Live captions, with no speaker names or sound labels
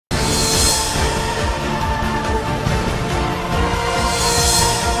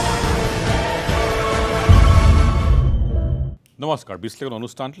নমস্কাৰ বিশ্লেষণ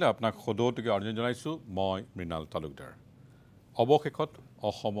অনুষ্ঠানলৈ আপোনাক সদৌতিকে অৰ্জন জনাইছোঁ মই মৃণাল তালুকদাৰ অৱশেষত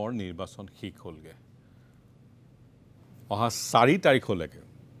অসমৰ নিৰ্বাচন শেষ হ'লগে অহা 4 তাৰিখলৈকে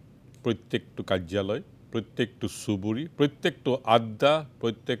প্ৰত্যেকটো কাৰ্যালয় প্ৰত্যেকটো চুবুৰী প্ৰত্যেকটো আড্ডা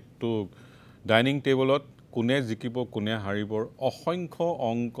প্ৰত্যেকটো ডাইনিং টেবুলত কোনে জিকিব কোনে হাৰিবৰ অসংখ্য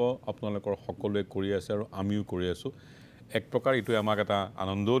অংক আপোনালোকৰ সকলোৱে কৰি আছে আৰু আমিও কৰি আছো এক প্ৰকাৰ ইটো আমাক এটা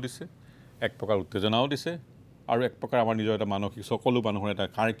আনন্দও দিছে এক প্ৰকাৰ উত্তেজনাও দিছে আৰু এক প্ৰকাৰ আমাৰ নিজৰ এটা মানসিক সকলো মানুহৰ এটা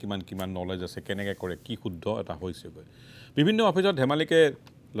কাৰ কিমান নলেজ আছে কেনেকৈ কৰে কি শুদ্ধ এটা হৈছে বিভিন্ন অফিচত ধেমালিকে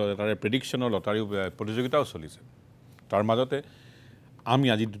তাৰে প্ৰেডিকশ্যনৰ লটাৰী প্ৰতিযোগিতাও চলিছে তাৰ মাজতে আমি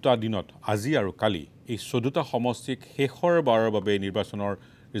আজি দুটা দিনত আজি আৰু কালি এই 14টা সমষ্টিক শেষৰ বাৰৰ বাবে নিৰ্বাচনৰ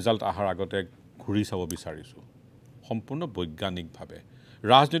ৰিজাল্ট আহাৰ আগতে ঘূৰি চাব বিচাৰিছোঁ সম্পূৰ্ণ বৈজ্ঞানিকভাৱে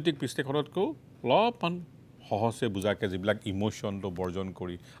ৰাজনৈতিক বিশ্লেষণতকৈ অলপমান সহজে বুজাকে যিবিলাক ইমোশ্যনটো বৰ্জন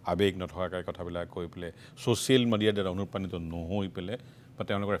কৰি আবেগ নথকাকৈ কথাবিলাক কৈ পেলাই ছ'চিয়েল মিডিয়াৰ দ্বাৰা অনুপ্ৰাণিত নহৈ পেলাই বা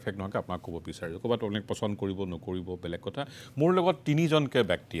তেওঁলোকৰ এফেক্ট নোহোৱাকৈ আপোনাক ক'ব বিচাৰিছোঁ ক'ৰবাত অনেক পচন্দ কৰিব নকৰিব বেলেগ কথা মোৰ লগত তিনিজনকৈ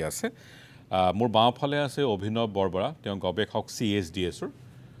ব্যক্তি আছে মোৰ বাওঁফালে আছে অভিনৱ বৰবৰা তেওঁ গৱেষক CSDSৰ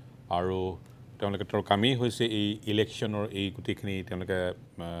আৰু তেওঁলোকে তেওঁৰ কামেই হৈছে এই ইলেকশ্যনৰ এই গোটেইখিনি তেওঁলোকে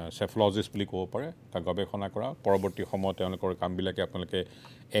চেফলজিষ্ট বুলি ক'ব পাৰে তাৰ গৱেষণা কৰা পৰৱৰ্তী সময়ত তেওঁলোকৰ কামবিলাকে আপোনালোকে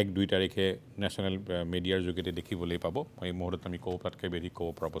 1-2 তাৰিখে নেশ্যনেল মিডিয়াৰ যোগেদি দেখিবলৈ পাব এই মুহূৰ্তত আমি ক'ব পৰাতকৈ বেছি ক'ব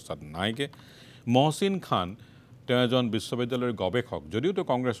পৰা অৱস্থাত নাইকে মহচিন খান তেওঁ এজন বিশ্ববিদ্যালয়ৰ গৱেষক যদিও তেওঁ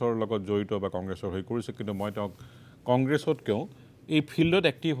কংগ্ৰেছৰ লগত জড়িত বা কংগ্ৰেছৰ হৈ কৰিছে কিন্তু মই তেওঁক কংগ্ৰেছতকৈও এই ফিল্ডত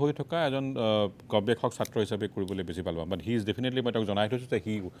এক্টিভ হৈ থকা এজন গৱেষক ছাত্ৰ হিচাপে কৰিবলৈ বেছি ভাল পাম বাট হি ইজ ডেফিনেটলি মই তেওঁক জনাই থৈছোঁ যে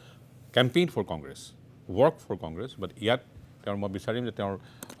হি campaign for Congress work for Congress বাট ইয়াত তেওঁৰ মই বিচাৰিম যে তেওঁৰ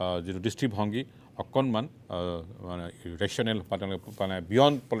যিটো দৃষ্টিভংগী অকণমান মানে ৰেশ্যনেল বা তেওঁলোকে মানে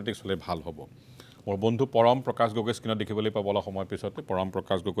বিয়ণ্ড পলিটিক্স হ'লে ভাল হ'ব মোৰ বন্ধু পৰম প্ৰকাশ গগৈ স্ক্ৰীণত দেখিবলৈ পাব অলপ সময়ৰ পিছতে পৰম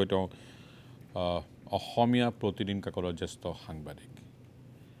প্ৰকাশ গগৈ তেওঁ অসমীয়া প্ৰতিদিন কাকতৰ জ্যেষ্ঠ সাংবাদিক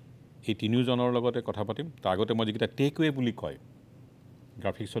এই তিনিওজনৰ লগতে কথা পাতিম তাৰ আগতে মই যিকেইটা টেকৱে বুলি কয়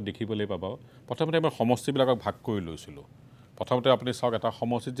গ্ৰাফিক্সত দেখিবলৈ পাব প্ৰথমতে মই সমষ্টিবিলাকক ভাগ কৰি লৈছিলোঁ প্ৰথমতে আপুনি চাওক এটা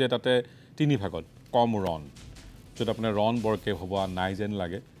সমষ্টিত যে তাতে 3 ভাগত কম ৰণ য'ত আপোনাৰ ৰণ বৰকৈ হ'ব নাই যেন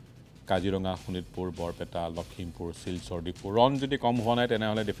লাগে কাজিৰঙা শোণিতপুৰ বৰপেটা লখিমপুৰ শিলচৰ ডিফু ৰণ যদি কম হোৱা নাই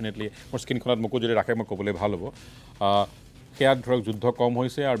তেনেহ'লে ডেফিনেটলি মোৰ স্ক্ৰীণখনত মোকো যদি ৰাখে মই ক'বলৈ ভাল হ'ব সেয়াত ধৰক যুদ্ধ কম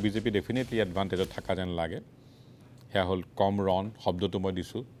হৈছে আৰু বিজেপি ডেফিনেটলি এডভান্টেজত থকা যেন লাগে সেয়া হ'ল কম ৰণ শব্দটো মই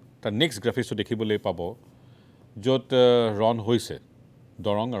দিছোঁ তাৰ নেক্সট গ্ৰাফিক্সটো দেখিবলৈ পাব য'ত ৰণ হৈছে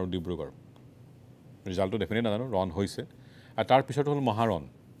দৰং আৰু ডিব্ৰুগড় ৰিজাল্টটো ডেফিনেট নাজানো ৰণ হৈছে আৰু তাৰপিছত হ'ল মহাৰণ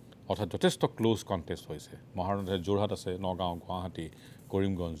অৰ্থাৎ যথেষ্ট ক্ল'জ কণ্টেষ্ট হৈছে মহাৰণত যোৰহাট আছে নগাঁও গুৱাহাটী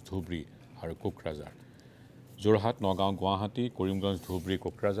কৰিমগঞ্জ ধুবুৰী আৰু কোকৰাঝাৰ যোৰহাট নগাঁও গুৱাহাটী কৰিমগঞ্জ ধুবুৰী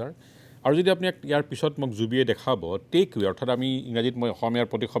কোকৰাঝাৰ আৰু যদি আপুনি ইয়াৰ পিছত মোক জুবিয়ে দেখাব টেকৱে অৰ্থাৎ আমি ইংৰাজীত মই অসমীয়াৰ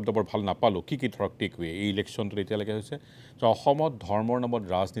প্ৰতিশব্দ বৰ ভাল নাপালোঁ কি ধৰক টেকৱে এই ইলেকশ্যনটোত এতিয়ালৈকে হৈছে যে অসমত ধৰ্মৰ নামত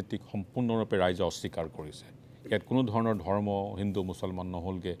ৰাজনীতিক সম্পূৰ্ণৰূপে ৰাইজে অস্বীকাৰ কৰিছে ইয়াত কোনো ধৰণৰ ধৰ্ম হিন্দু মুছলমান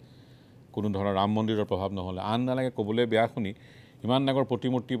নহ'লগৈ কোনো ধৰণৰ ৰাম মন্দিৰৰ প্ৰভাৱ নহ'লে আন নালাগে ক'বলৈ বেয়া শুনি ইমান ডাঙৰ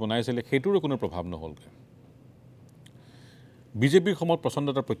প্ৰতিমূৰ্তি বনাইছিলে সেইটোৰো কোনো প্ৰভাৱ নহ'লগৈ বিজেপিৰ সময়ত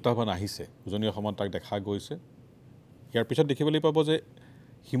প্ৰচণ্ডতাৰ প্ৰত্যাহ্বান আহিছে উজনি অসমত তাক দেখা গৈছে ইয়াৰ পিছত দেখিবলৈ পাব যে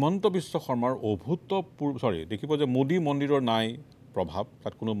হিমন্ত বিশ্ব শৰ্মাৰ দেখিব যে মোদী মন্দিৰৰ নাই প্ৰভাৱ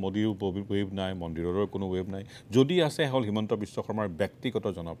তাত কোনো মোদীৰ ৱেভ নাই মন্দিৰৰো কোনো ৱেভ নাই যদি আছে হ'ল হিমন্ত বিশ্ব শৰ্মাৰ ব্যক্তিগত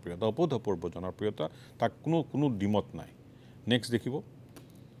জনপ্ৰিয়তা অভূতপূৰ্ব জনপ্ৰিয়তা তাক কোনো ডিমত নাই নেক্সট দেখিব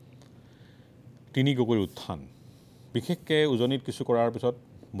তিনি গগৈৰ উত্থান বিশেষকৈ উজনিত কিছু কৰাৰ পিছত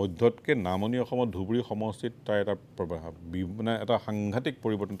মধ্যতকৈ নামনি অসমত ধুবুৰী সমষ্টিত তাৰ এটা মানে এটা সাংঘাতিক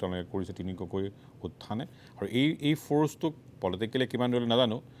পৰিৱৰ্তন তেওঁলোকে কৰিছে তিনি গগৈৰ উত্থানে আৰু এই ফ'ৰ্চটোক পলিটিকেলি কিমান দূৰলৈ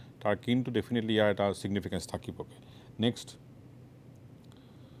নাজানো তাৰ কিন্তু ডেফিনেটলি ইয়াৰ এটা ছিগনিফিকেঞ্চ থাকিবগৈ নেক্সট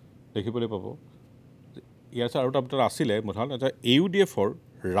দেখিবলৈ পাব ইয়াৰ আৰু এটা আছিলে মুঠতে এটা AIUDFৰ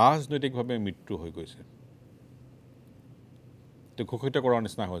ৰাজনৈতিকভাৱে মৃত্যু হৈ গৈছে ঘোষিত কৰাৰ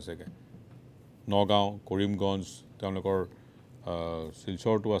নিচিনা হৈছেগৈ নগাঁও কৰিমগঞ্জ তেওঁলোকৰ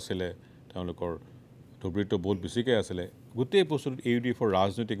শিলচৰটো আছিলে তেওঁলোকৰ ধুবুৰীটো বহুত বেছিকৈ আছিলে গোটেই বস্তুটোত AIUDFৰ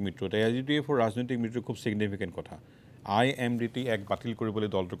ৰাজনৈতিক মৃত্যু AIUDFৰ ৰাজনৈতিক মৃত্যু খুব ছিগনিফিকেণ্ট কথা IMDT এক বাতিল কৰিবলৈ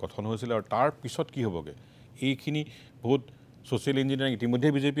দলটো গঠন হৈছিলে আৰু তাৰ পিছত কি হ'বগৈ এইখিনি বহুত ছ'চিয়েল ইঞ্জিনিয়াৰিং ইতিমধ্যে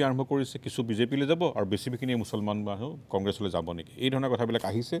বিজেপি আৰম্ভ কৰিছে কিছু বিজেপিলৈ যাব আৰু বেছিখিনি মুছলমান মানুহ কংগ্ৰেছলৈ যাব নেকি এই ধৰণৰ কথাবিলাক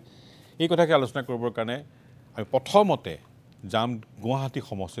আহিছে এই কথাকে আলোচনা কৰিবৰ কাৰণে আমি প্ৰথমতে যাম গুৱাহাটী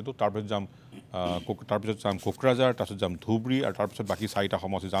সমষ্টিটো তাৰপিছত যাম কোকৰাঝাৰ তাৰপিছত যাম ধুবুৰী আৰু তাৰপিছত বাকী 4টা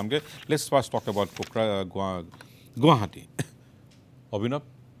সমষ্টি যামগৈ let's first talk about Guwahati অভিনৱ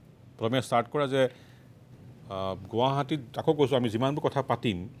প্ৰথমে ষ্টাৰ্ট কৰা যে গুৱাহাটীত আকৌ কৈছোঁ আমি যিমানবোৰ কথা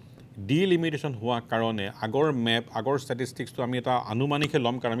পাতিম ডিলিমিটেশ্যন হোৱা কাৰণে আগৰ মেপ আগৰ ষ্টেটিষ্টিক্সটো আমি এটা আনুমানিকহে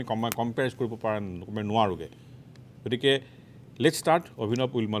ল'ম কাৰণ আমি কম্পেয়াৰ কৰিব নোৱাৰোগৈ গতিকে Let's start.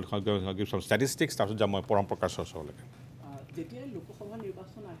 Abhinav will give some statistics. That's what I'm Param Prakash Sawaleke. যেতিয়া লোকসভা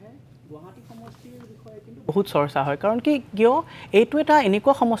নিৰ্বাচন আহে গুৱাহাটী সমষ্টিৰ বিষয়ে কিন্তু বহুত চৰ্চা হয় কাৰণ কি কিয় এইটো এটা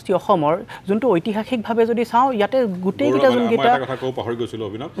এনেকুৱা সমষ্টি অসমৰ যোনটো ঐতিহাসিকভাৱে যদি চাওঁ ইয়াতে গোটেইকেইটা যোনকেইটা কথা কও পাহৰি গৈছিল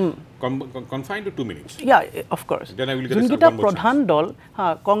অভিনৱ confine to 2 minutes of course যোনকেইটা প্ৰধান দল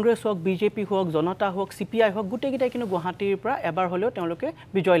কংগ্ৰেছ হওক বিজেপি হওক জনতা হওক সিপিআই হওক গোটেইকেইটা কিন্তু গুৱাহাটীৰ পৰা এবাৰ হলেও তেওঁলোকে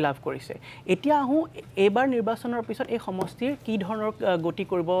বিজয় লাভ কৰিছে এতিয়া আহো এইবাৰ নিৰ্বাচনৰ পিছত এই সমষ্টিৰ কি ধৰণৰ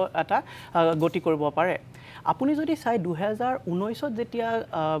গতি কৰিব পাৰে আপুনি যদি চাই 2019 ত যেতিয়া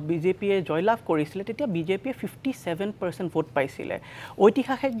বিজেপিয়ে জয়লাভ কৰিছিল তেতিয়া বিজেপিয়ে 57% ভোট পাইছিল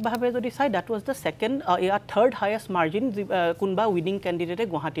ঐতিহাসিকভাৱে যদি চাই that was the second third highest margin কোনবা উইনিং ক্যান্ডিডেটে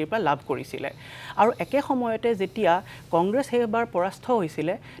গুৱাহাটীৰ পৰা লাভ কৰিছিল আৰু একে সময়তে যেতিয়া কংগ্ৰেছ হেবাৰ পৰাস্ত হৈছিল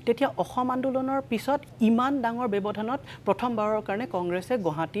তেতিয়া অসম আন্দোলনৰ পিছত ইমান ডাঙৰ ব্যৱধানত প্ৰথমবাৰৰ কাৰণে কংগ্ৰেছে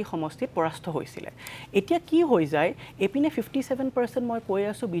গুৱাহাটী সমষ্টিত পৰাস্ত হৈছিল এতিয়া কি হৈ যায় এপিনে 57% মই কৈ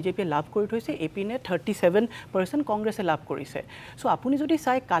আছো বিজেপিয়ে লাভ কৰি থৈছে এপিনে 37% কংগ্ৰেছে লাভ কৰিছে সো আপুনি যদি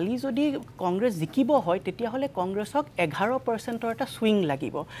চাই কালি যদি কংগ্ৰেছ জিকিব হয় তেতিয়া হলে কংগ্ৰেছক 11% এটা সুইং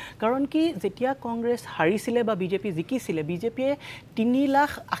লাগিব কাৰণ কি যেতিয়া কংগ্ৰেছ হাৰিছিল বা বিজেপি জিকিছিল বিজেপিয়ে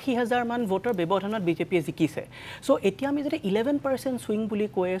 3,80,000 মান ভোটৰ ব্যৱধানত বিজেপিয়ে জিকিছে সো এতিয়া আমি যদি 11% সুইং বুলি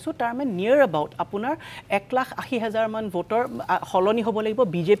কৈ আছো তাৰ মানে নিয়াৰ अबाউট আপোনাৰ 1,80,000 মান ভোটৰ হলনি হ'ব লাগিব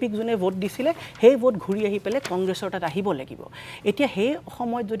বিজেপিক জনে ভোট দিছিল সেই ভোট ঘূৰি আহি পেলে কংগ্ৰেছৰ তাত আহিব লাগিব এতিয়া সেই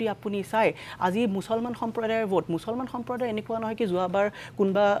সময়ত যদি আপুনি চাই আজি মুছলমান সম্প্ৰদায়ৰ ভোট মুছলমান সম্প্ৰদায় এনেকুৱা নহয় কি যোৱাবাৰ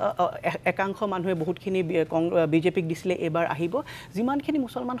কোনবা একাংশ মানুহে বহুতখিনি বিজেপিক দিছিলে এবাৰ আহিব যিমানখিনি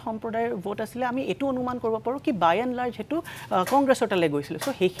মুছলমান সম্প্ৰদায়ৰ ভোট আছিল আমি এটো অনুমান কৰিব পাৰো কি বাই এণ্ড লাৰ্জ হেতু কংগ্ৰেছৰ তালে গৈছিল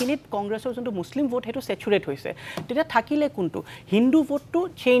সো হেখিনিত কংগ্ৰেছৰ যোনটো মুছলিম ভোট হেতু স্যাচুৰেট হৈছে তেতিয়া থাকিলে কোনটো হিন্দু ভোটটো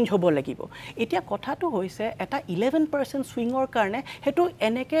চেঞ্জ হ'ব লাগিব এতিয়া কথাটো হৈছে এটা 11% সুইঙৰ কাৰণে হেতু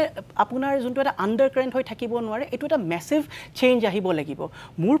এনেকে আপোনাৰ যোনটো এটা আন্ডাৰকাৰেন্ট হৈ থাকিব নোৱাৰে এটো এটা মেসিভ চেঞ্জ আহিব লাগিব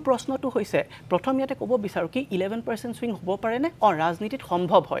মোৰ প্ৰশ্নটো হৈছে প্ৰথম ইয়াতে ক'ব বিচাৰো কি 11% সুইং হ'ব পাৰে নে ৰাজনীতিত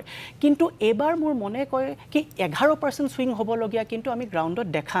সম্ভৱ হয় কিন্তু এবাৰ মোৰ মনে কয় কি 11% সুইং হ'ব লগিয়া কিন্তু আমি গ্ৰাউণ্ডত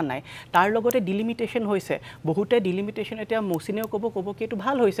দেখা নাই তাৰ লগতে ডিলিমিটেশন হৈছে বহুতে ডিলিমিটেশন এতিয়া মৌচিনেও ক'ব কি এটো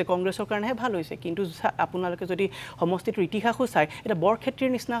ভাল হৈছে কংগ্ৰেছৰ কাৰণেহে ভাল হৈছে কিন্তু আপোনালোকে যদি সমষ্টিৰ ইতিহাসও চাই এটা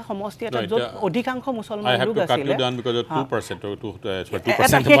বৰক্ষেত্ৰীৰ নিচিনা সমষ্টি এটা য'ত অধিকাংশ মুছলমান লোক আছিল 2%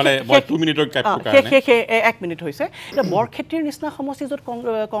 মানে 2 মিনিটৰ ক্যাপটোৰ কাৰণে 1 মিনিট হৈছে এটা বৰক্ষেত্ৰীৰ নিচিনা সমষ্টি য'ত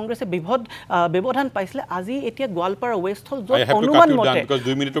কংগ্ৰেছে ব্যৱধান পাইছিল আজি এতিয়া গোৱালপাৰা ওয়েস্ট হল য'ত অনুমান মতে because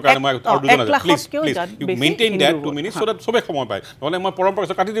 2 মিনিটৰ কাৰণে মই আৰু দুজন আছে please you maintain that 2 minutes so that সবে সময় পায় নহলে মই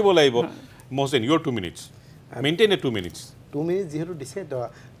পৰম্পৰা কাটি দিব লাগিব মোহসেন your 2 minutes maintain the 2 minutes 2 minute যেহেতু দিছে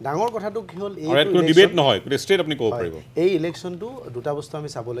ডাঙৰ কথাটো কি হল এই ডিবেট নহয় ষ্ট্ৰেট আপুনি ক'ব পাৰিব এই ইলেকশনটো দুটা বস্তু আমি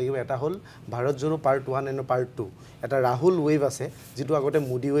চাব লাগিব এটা হল ভাৰত জোৰো পাৰ্ট 1 এণ্ড পাৰ্ট 2 এটা ৰাহুল ৱেভ আছে যেটো আগতে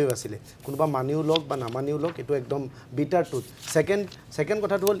মোডি ৱেভ আছিল কোনবা মানিও লক বা নামানিও লক এটো একদম বিটাৰ টুথ সেকেন্ড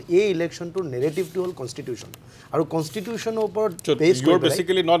কথাটো হল এই ইলেকশনটোৰ নেৰেটিভটো হল কনস্টিটিউশন আৰু কনস্টিটিউশনৰ ওপৰত base you are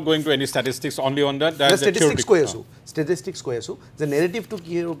basically not going to any statistics only on that statistics কৈ আছো যে নেৰেটিভটো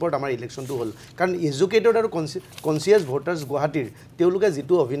কি ওপৰত আমাৰ ইলেকশনটো হল কাৰণ এডুকেটেড আৰু কনসিয়াস ভোটাৰ্স গুৱাহাটীৰ তেওঁলোকে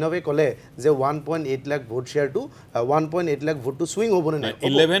যেটো অভিনৱে কলে যে 1.8 lakh vote share two 1.8 lakh vote two swing হ'ব না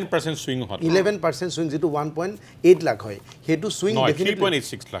 11% সুইং হয় 11% সুইং যেটো 1.8 লাখ হয় হেতু সুইং ডেফিনেটলি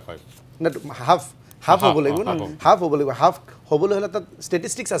 3.86 লাখ হয় না হাফ হ'ব লাগিব না হাফ হ'ব লাগিব হাফ হ'বলৈ হলে তাত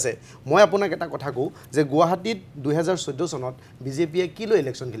স্ট্যাটিস্টিক্স আছে মই আপোনাক এটা কথা কও যে গুৱাহাটীত 2014 চনত বিজেপিয়ে কিলো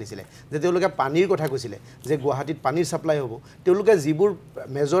ইলেকশন খেলিছিল যে তেওঁলোকে পানীৰ কথা কৈছিল যে গুৱাহাটীত পানীৰ সাপ্লাই হ'ব তেওঁলোকে যিবোৰ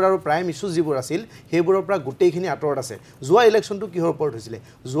মেজৰ আৰু প্ৰাইম ইস্যু যিবোৰ আছিল হেবোৰৰ পৰা গুটেইখিনি আতৰত আছে যোৱা ইলেকশনটো কিহৰ ওপৰত হৈছিল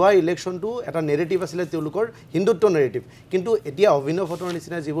যোৱা ইলেকশনটো এটা নেৰেটিভ আছিল তেওঁলোকৰ হিন্দুত্ব নেৰেটিভ কিন্তু এতিয়া অভিনৱ ফটোৰ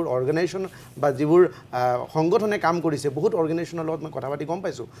নিচিনা যিবোৰ অৰ্গানাইজেশ্যন বা যিবোৰ সংগঠনে কাম কৰিছে বহুত অৰ্গানাইজেশ্যনৰ লগত মই কথা পাতি গম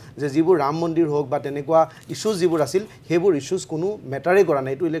পাইছো যে যিবোৰ ৰাম মন্দিৰ হোক বা তেনেকুৱা ইস্যু যিবোৰ আছিল হেবোৰ ইস্যু কোনো মেটাৰে কৰা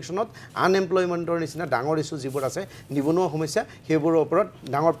নাই এটো ইলেকশনত আনএমপ্লয়মেন্টৰ নিচিনা ডাঙৰ ইস্যু যিবোৰ আছে নিবনুৱা সমস্যা হেবোৰৰ ওপৰত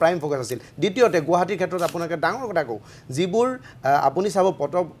ডাঙৰ প্ৰাইম ফোকাস আছিল দ্বিতীয়তে গুৱাহাটীৰ ক্ষেত্ৰত আপোনাক ডাঙৰ কথা কও যিবোৰ আপুনি চাব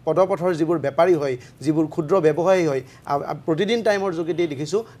পদপথৰ যিবোৰ বেপাৰী হয় যিবোৰ ক্ষুদ্ৰ ব্যৱসায়ী হয় প্ৰতিদিন টাইমৰ যোগেদি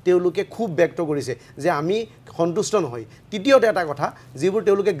দেখিছো তেওঁলোকে খুব ব্যক্ত কৰিছে যে আমি সন্তুষ্ট নহয় তৃতীয়তে এটা কথা যিবোৰ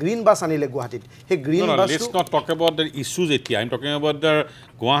তেওঁলোকে গ্ৰীণ বাছ আনিলে গুৱাহাটীত হে green bus let's not talk about the issues etia I'm talking about the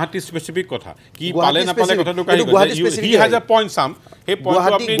Guwahati specific কথা কি পালে না পালে কথাটো কাই he has a point some হে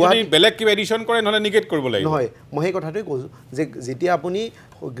point আপনি যদি বেলেগ কি এডিশন কৰে নহলে নিগেট কৰিব লাগিব নহয় মই এই কথাটোই কৈছো যে যেতিয়া আপুনি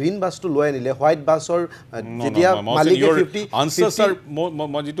গ্ৰীণ বাছটো লৈ আনিলে হোৱাইট বাছৰ যেতিয়া মালিকে 50 আনসাৰ স্যাৰ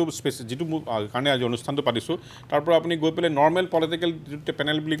মই যেটো কাৰণে আজি অনুষ্ঠানটো পাতিছো তাৰ পৰা আপুনি গৈ পেলে নৰমাল পলিটিক্যাল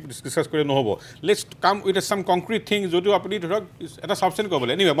প্যানেল বুলি ডিসকাস কৰে নহব let's come with some concrete thing যেটো আপুনি ধৰক এটা সাবস্টেন্স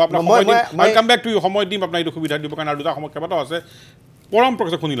কৰিবলে এনিৱে মই আপোনাক সময় দিম I come back to you সময় দিম আপোনাক এই সুবিধা দিব কাৰণ আৰু দুটা সময় কেবাটা আছে পৰম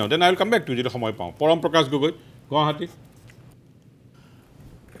প্ৰকাশ শুনি লওঁ then I will come back to যেটো সময় পাওঁ পৰম প্ৰকাশ গগৈ গুৱাহাটী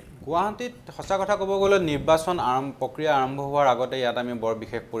গুৱাহাটীত সঁচা কথা ক'ব গ'লে নিৰ্বাচন প্ৰক্ৰিয়া আৰম্ভ হোৱাৰ আগতে ইয়াত আমি বৰ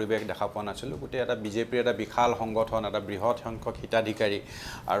বিশেষ পৰিৱেশ দেখা পোৱা নাছিলোঁ গোটেই এটা বিজেপিৰ এটা বিশাল সংগঠন এটা বৃহৎ সংখ্যক হিতাধিকাৰী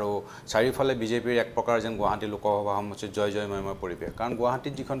আৰু চাৰিওফালে বিজেপিৰ এক প্ৰকাৰ যেন গুৱাহাটী লোকসভা সমষ্টিত জয় জয়ময় পৰিৱেশ কাৰণ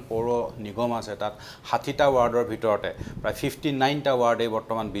গুৱাহাটীত যিখন পৌৰ নিগম আছে তাত 60টা ৱাৰ্ডৰ ভিতৰতে প্ৰায় 59টা ৱাৰ্ডেই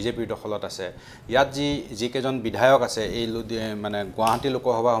বৰ্তমান বিজেপিৰ দখলত আছে ইয়াত যিকেইজন বিধায়ক আছে এই মানে গুৱাহাটী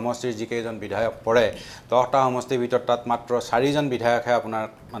লোকসভা সমষ্টিৰ যিকেইজন বিধায়ক পৰে 10টা সমষ্টিৰ ভিতৰত তাত মাত্ৰ 4জন বিধায়কহে আপোনাৰ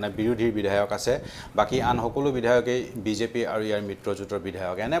মানে বিৰোধীৰ বিধায়ক আছে বাকি আন সকলো বিধায়কেই বিজেপি আৰু ইয়াৰ মিত্ৰজোঁটৰ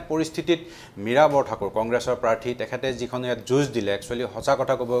বিধায়ক এনে পৰিস্থিতিত মীৰা বৰঠাকুৰ কংগ্ৰেছৰ প্ৰাৰ্থী তেখেতে যিখন ইয়াত যুঁজ দিলে একচুৱেলি সঁচা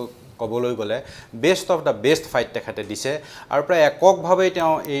কথা ক'বলৈ গ'লে best of the best fight তেখেতে দিছে আৰু প্ৰায় এককভাৱে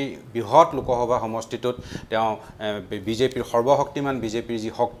তেওঁ এই বৃহৎ লোকসভা সমষ্টিটোত তেওঁ বিজেপিৰ সৰ্বশক্তিমান বিজেপিৰ যি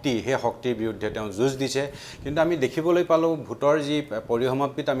শক্তি সেই শক্তিৰ বিৰুদ্ধে তেওঁ যুঁজ দিছে কিন্তু আমি দেখিবলৈ পালোঁ ভোটৰ যি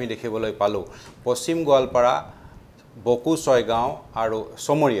পৰিসমাপ্তিত আমি দেখিবলৈ পালোঁ পশ্চিম গোৱালপাৰা বকু ছয়গাঁও আৰু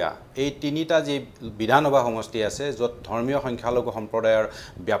চমৰীয়া এই তিনিটা যি বিধানসভা সমষ্টি আছে য'ত ধৰ্মীয় সংখ্যালঘু সম্প্ৰদায়ৰ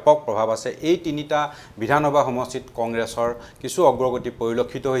ব্যাপক প্ৰভাৱ আছে এই তিনিটা বিধানসভা সমষ্টিত কংগ্ৰেছৰ কিছু অগ্ৰগতি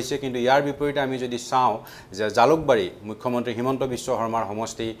পৰিলক্ষিত হৈছে কিন্তু ইয়াৰ বিপৰীতে আমি যদি চাওঁ যে জালুকবাৰী মুখ্যমন্ত্ৰী হিমন্ত বিশ্ব শৰ্মাৰ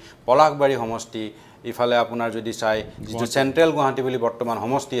সমষ্টি পলাশবাৰী সমষ্টি ইফালে আপোনাৰ যদি চাই যিটো চেন্ট্ৰেল গুৱাহাটী বুলি বৰ্তমান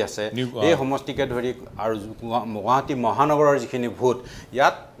সমষ্টি আছে এই সমষ্টিকে ধৰি আৰু গুৱাহাটী মহানগৰৰ যিখিনি ভোট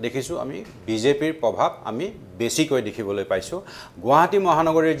ইয়াত দেখিছোঁ আমি বিজেপিৰ প্ৰভাৱ আমি বেছিকৈ দেখিবলৈ পাইছোঁ গুৱাহাটী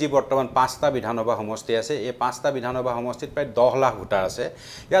মহানগৰীৰ যি বৰ্তমান 5টা বিধানসভা সমষ্টি আছে এই 5টা বিধানসভা সমষ্টিত প্ৰায় 10 লাখ ভোটাৰ আছে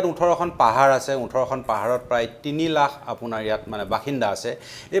ইয়াত 18খন পাহাৰ আছে 18খন পাহাৰত প্ৰায় 3 লাখ আপোনাৰ ইয়াত মানে বাসিন্দা আছে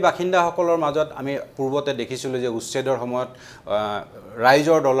এই বাসিন্দাসকলৰ মাজত আমি পূৰ্বতে দেখিছিলোঁ যে উচ্ছেদৰ সময়ত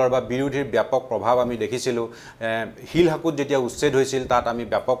ৰাইজৰ দলৰ বা বিৰোধীৰ ব্যাপক প্ৰভাৱ আমি দেখিছিলোঁ হিলহাকুত যেতিয়া উচ্ছেদ হৈছিল তাত আমি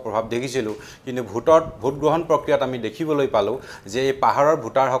ব্যাপক প্ৰভাৱ দেখিছিলোঁ কিন্তু ভোট গ্ৰহণ প্ৰক্ৰিয়াত আমি দেখিবলৈ পালোঁ যে এই পাহাৰৰ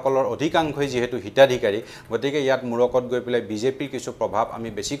ভোটাৰসকলৰ অধিকাংশই যিহেতু হিতাধিকাৰী গতিকে ইয়াত মূৰকত গৈ পেলাই বিজেপিৰ কিছু প্ৰভাৱ আমি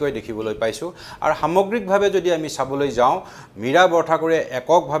বেছিকৈ দেখিবলৈ পাইছোঁ আৰু সামগ্ৰিকভাৱে যদি আমি চাবলৈ যাওঁ মীৰা বৰঠাকুৰে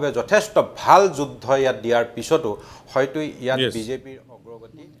এককভাৱে যথেষ্ট ভাল যুদ্ধ ইয়াত দিয়াৰ পিছতো হয়তো ইয়াত বিজেপিৰ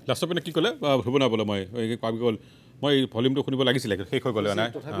অগ্ৰগতি লাষ্টৰ পিনে কি ক'লে হ'ব না বোলে মই পাবি গ'ল মই ভলিউমটো শুনিব লাগিছিলে শেষ হৈ গ'লে নাই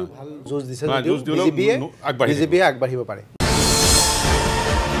তথাপিও ভাল যুঁজ দিছে বিজেপিয়ে আগবাঢ়িব পাৰে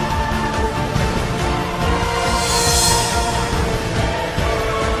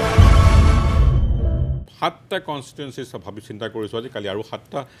সাতটা কনষ্টিটুৱেঞ্চি ভাবি চিন্তা কৰিছোঁ আজি কালি আৰু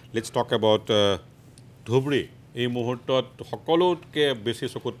 7টা লেটছ টক এবাউট ধুবুৰী এই মুহূৰ্তত সকলোতকৈ বেছি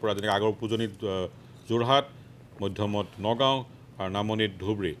চকুত পৰা যেনেকৈ আগৰ উজনিত যোৰহাট মধ্যমত নগাঁও আৰু নামনিত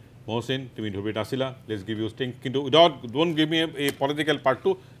ধুবুৰী মহচিন তুমি ধুবুৰীত আছিলা লেটছ গিভ ইউ ষ্টিং কিন্তু উইদাউট ডোণ্ট গিভ মি এই পলিটিকেল পাৰ্টটো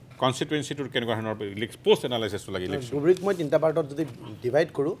কনষ্টিটুৱেঞ্চিটোৰ কেনেকুৱা ধৰণৰ পোষ্ট এনালাইচিছটো লাগি ধুবুৰীত মই 3টা পাৰ্টত যদি ডিভাইড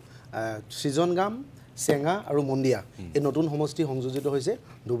কৰোঁ সৃজনগাম চেঙা আৰু মন্দিয়া এই নতুন সমষ্টি সংযোজিত হৈছে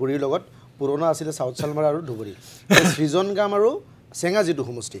ধুবুৰীৰ লগত পুৰণা আছিলে সাউথ চালমাৰা আৰু ধুবুৰী সৃজনগাম আৰু চেঙা যিটো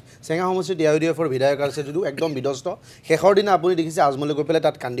সমষ্টি চেঙা সমষ্টিত AIUDFৰ বিধায়ক আছে যদিও একদম বিধ্বস্ত শেষৰ দিনা আপুনি দেখিছে আজমলে গৈ পেলাই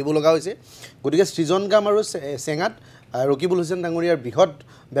তাত কান্দিব লগা হৈছে গতিকে সৃজনগাম আৰু চেঙাত ৰকিবুল হুছেইন ডাঙৰীয়াৰ বৃহৎ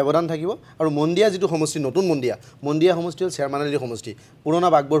ব্যৱধান থাকিব আৰু মন্দিয়া যিটো সমষ্টি নতুন মন্দিয়া সমষ্টি হ'ল চেয়াৰমান আলীৰ সমষ্টি পুৰণা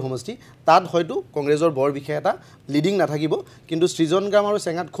বাগবৰ সমষ্টি তাত হয়তো কংগ্ৰেছৰ বৰ বিশেষ এটা লিডিং নাথাকিব কিন্তু সৃজনগাম আৰু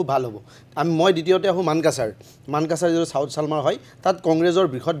চেঙাত খুব ভাল হ'ব মই দ্বিতীয়তে আহোঁ মানকাছাৰ যিটো সাউথ চালমাৰ হয় তাত কংগ্ৰেছৰ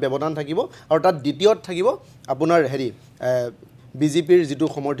বৃহৎ ব্যৱধান থাকিব আৰু তাত দ্বিতীয়ত থাকিব আপোনাৰ বিজেপিৰ যিটো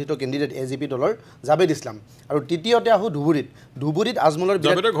সমৰ্থিত কেণ্ডিডেট AGP দলৰ জাবেদ ইছলাম আৰু তৃতীয়তে আহোঁ ধুবুৰীত আজমলৰ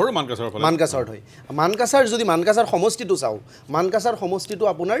মানকাছাৰত হয় মানকাছাৰ যদি মানকাছাৰ সমষ্টিটো চাওঁ মানকাছাৰ সমষ্টিটো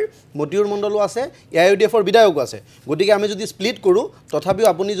আপোনাৰ মতিউৰ মণ্ডলো আছে AIUDFৰ বিধায়কো আছে গতিকে আমি যদি স্প্লিট কৰোঁ তথাপিও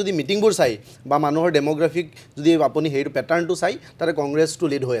আপুনি যদি মিটিংবোৰ চাই বা মানুহৰ ডেমোগ্ৰাফিক যদি আপুনি সেইটো পেটাৰ্ণটো চাই তাতে কংগ্ৰেছটো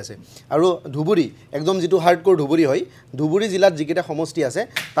লিড হৈ আছে আৰু ধুবুৰী একদম যিটো হাৰ্ডক'ৰ ধুবুৰী হয় ধুবুৰী জিলাত যিকেইটা সমষ্টি আছে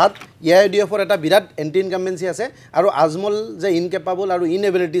তাত AIUDFৰ এটা বিৰাট এণ্টি ইনকামবেঞ্চি আছে আৰু আজমল যে ইনকেপাবল আৰু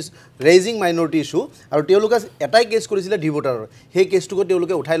ইনএবিলিটিজ ৰেইজিং মাইনৰিটি ইছ্যু আৰু তেওঁলোকে এটাই কেছ কৰিছিলে ডিভোটাৰৰ সেই কেছটোকো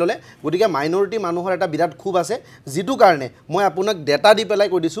তেওঁলোকে উঠাই ল'লে গতিকে মাইনৰিটি মানুহৰ এটা বিৰাট খুব আছে যিটো কাৰণে মই আপোনাক ডেটা দি পেলাই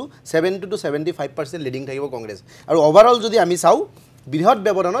কৈ দিছোঁ 70 to 75% লিডিং থাকিব কংগ্ৰেছ আৰু অভাৰঅল যদি আমি চাওঁ বৃহৎ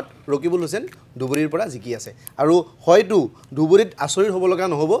ব্যৱধানত ৰকিবুল হুছেইন ধুবুৰীৰ পৰা জিকি আছে আৰু হয়তো ধুবুৰীত আচৰিত হ'ব লগা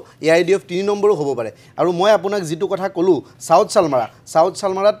নহ'ব AIUDF 3 নম্বৰো হ'ব পাৰে আৰু মই আপোনাক যিটো কথা ক'লোঁ সাউথ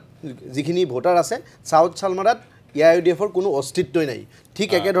চালমাৰাত যিখিনি ভোটাৰ আছে সাউথ চালমাৰাত AIUDFৰ কোনো অস্তিত্বই নাই ঠিক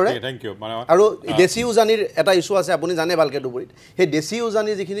একেদৰে আৰু দেশী উজানিৰ এটা ইছ্যু আছে আপুনি জানে ভালকৈ ধুবুৰীত সেই দেশী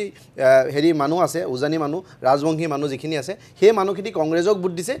উজানিৰ যিখিনি মানুহ আছে উজানি মানুহ ৰাজবংশী মানুহ যিখিনি আছে সেই মানুহখিনি কংগ্ৰেছক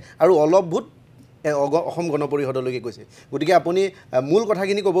ভোট দিছে আৰু অলপ ভোট অসম গণ পৰিষদলৈকে গৈছে গতিকে আপুনি মূল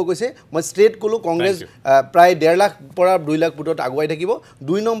কথাখিনি ক'ব কৈছে মই ষ্ট্ৰেট ক'লোঁ কংগ্ৰেছ প্ৰায় 1.5 লাখ পৰা 2 লাখ ভোটত আগুৱাই থাকিব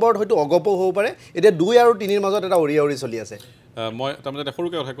 2 নম্বৰত হয়তো অগপ হ'ব পাৰে এতিয়া 2 আৰু 3ৰ মাজত এটা অৰিয়া চলি আছে মই তাৰমানে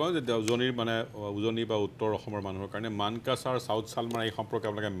সৰুকৈ কথা কওঁ যে উজনিৰ মানে উজনি বা উত্তৰ অসমৰ মানুহৰ কাৰণে মানকাছ আৰু চাউথ চালমাৰা এই সম্পৰ্কে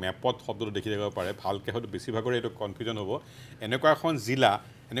আপোনালোকে মেপত শব্দটো দেখি থাকিব পাৰে ভালকৈ হয়তো বেছিভাগৰে এইটো কনফিউজন হ'ব এনেকুৱা এখন জিলা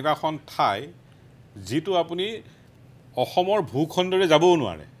এনেকুৱা এখন ঠাই যিটো আপুনি অসমৰ ভূখণ্ডৰে যাবও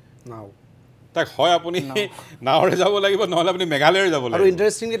নোৱাৰে তাক হয় আপুনি নাৱৰে যাব লাগিব নহ'লে আপুনি মেঘালয়ৰে যাব লাগিব আৰু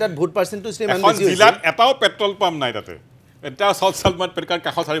ইণ্টাৰেষ্টিংলি তাত ভোট পাৰ্চেণ্টেজ এখন জিলাত এটাও পেট্ৰল পাম্প নাই তাতে এটা চাউথ চালমাত পেটকাৰ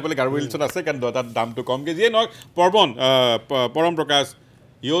কাষত চাৰিফালে গাড়ী হিলছত আছে কাৰণ তাত দামটো কমকৈ যিয়ে নহওক পৰম প্ৰকাশ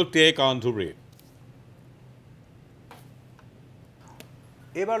ইউৰ টেক অন ধুবুৰী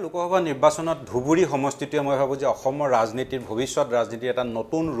এইবাৰ লোকসভা নিৰ্বাচনত ধুবুৰী সমষ্টিটোৱে মই ভাবোঁ যে অসমৰ ৰাজনীতিৰ ভৱিষ্যত ৰাজনীতিৰ এটা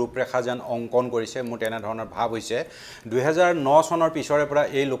নতুন ৰূপৰেখা যেন অংকন কৰিছে মোৰ তেনেধৰণৰ ভাৱ হৈছে 2009 চনৰ পিছৰে পৰা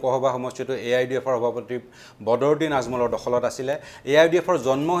এই লোকসভা সমষ্টিটো AIUDFৰ সভাপতি বদৰুদ্দিন আজমলৰ দখলত আছিলে AIUDFৰ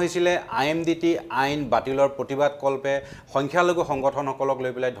জন্ম হৈছিলে IMDT আইন বাতিলৰ প্ৰতিবাদ কল্পে সংখ্যালঘু সংগঠনসকলক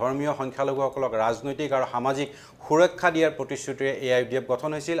লৈ পেলাই ধৰ্মীয় সংখ্যালঘুসকলক ৰাজনৈতিক আৰু সামাজিক সুৰক্ষা দিয়াৰ প্ৰতিশ্ৰুতিৰে AIUDF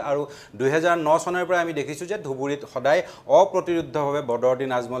গঠন হৈছিল আৰু 2009 চনৰ পৰা আমি দেখিছোঁ যে ধুবুৰীত সদায় অপ্ৰতিৰোধ্যভাৱে বদৰুদ্দিন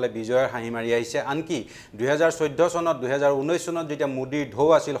আজমলে বিজয়ৰ হাঁহি মাৰি আহিছে আনকি 2014 চনত 2019 চনত যেতিয়া মোদীৰ ঢৌ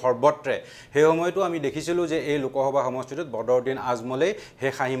আছিল সৰ্বত্ৰে সেই সময়তো আমি দেখিছিলোঁ যে এই লোকসভা সমষ্টিটোত বদৰুদ্দিন আজমলেই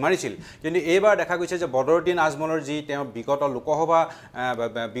সেই হাঁহি মাৰিছিল কিন্তু এইবাৰ দেখা গৈছে যে বদৰুদ্দিন আজমলৰ যি তেওঁ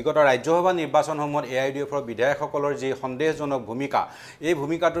বিগত ৰাজ্যসভা নিৰ্বাচনসমূহত AIUDFৰ বিধায়কসকলৰ যি সন্দেহজনক ভূমিকা এই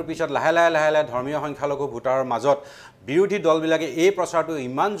ভূমিকাটোৰ পিছত লাহে লাহে ধৰ্মীয় সংখ্যালঘু ভোটাৰৰ মাজত বিৰোধী দলবিলাকে এই প্ৰচাৰটো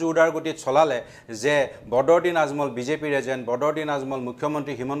ইমান জোৰদাৰ গতিত চলালে যে বদৰুদ্দিন আজমল বিজেপিৰ এজেণ্ট বদৰুদ্দিন আজমল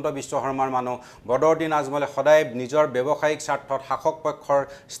মুখ্যমন্ত্ৰী হিমন্ত বিশ্ব শৰ্মাৰ মানুহ বদৰুদ্দিন আজমলে সদায় নিজৰ ব্যৱসায়িক স্বাৰ্থত শাসক পক্ষৰ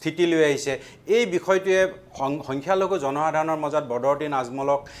স্থিতি লৈ আহিছে এই বিষয়টোৱে সংখ্যালঘু জনসাধাৰণৰ মাজত বদৰুদ্দিন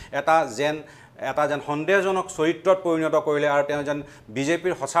আজমলক এটা যেন সন্দেহজনক চৰিত্ৰত পৰিণত কৰিলে আৰু তেওঁ যেন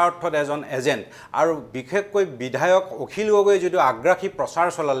বিজেপিৰ সঁচা অৰ্থত এজন এজেণ্ট আৰু বিশেষকৈ বিধায়ক অখিল গগৈয়ে যদিও আগ্ৰাসী প্ৰচাৰ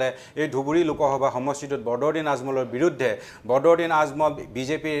চলালে এই ধুবুৰী লোকসভা সমষ্টিটোত বদৰুদ্দিন আজমলৰ বিৰুদ্ধে বদৰুদ্দিন আজমল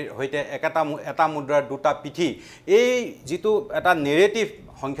বিজেপিৰ সৈতে এটা মুদ্ৰাৰ দুটা পিঠি এই যিটো এটা নেৰেটিভ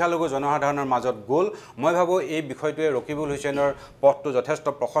সংখ্যালঘু জনসাধাৰণৰ মাজত গ'ল মই ভাবোঁ এই বিষয়টোৱে ৰকিবুল হুছেইনৰ পথটো যথেষ্ট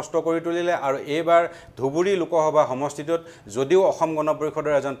প্ৰশস্ত কৰি তুলিলে আৰু এইবাৰ ধুবুৰী লোকসভা সমষ্টিটোত যদিও অসম গণ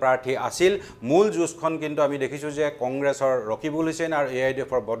পৰিষদৰ এজন প্ৰাৰ্থী আছিল মূল যুঁজখন কিন্তু আমি দেখিছোঁ যে কংগ্ৰেছৰ ৰকিবুল হুছেইন আৰু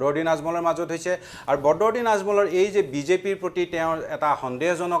AIUDFৰ বদৰুদ্দিন আজমলৰ মাজত হৈছে আৰু বদৰুদ্দিন আজমলৰ এই যে বিজেপিৰ প্ৰতি তেওঁৰ এটা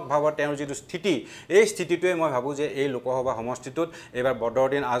সন্দেহজনক ভাৱৰ তেওঁৰ যিটো স্থিতি এই স্থিতিটোৱে মই ভাবোঁ যে এই লোকসভা সমষ্টিটোত এইবাৰ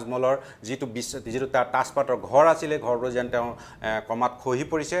বদৰুদ্দিন আজমলৰ যিটো তাৰ তাজপাতৰ ঘৰ আছিলে ঘৰটো যেন তেওঁ ক্ৰমাৎ খহি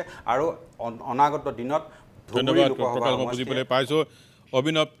পৰিছে আৰু অনাগত দিনত ধুবুৰী লোকসভা সমষ্টিয়ে পাইছোঁ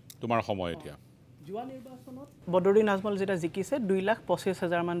অভিনৱ তোমাৰ সময় এতিয়া যোৱা নিৰ্বাচনত বদৰুদ্দিন আজমল যেতিয়া জিকিছে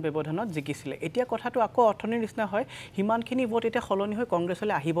 2,25,000 মান ব্যৱধানত জিকিছিলে এতিয়া কথাটো আকৌ অৰ্থনীতিৰ নিচিনা হয় হিমানখিনি ভোট এতিয়া সলনি হৈ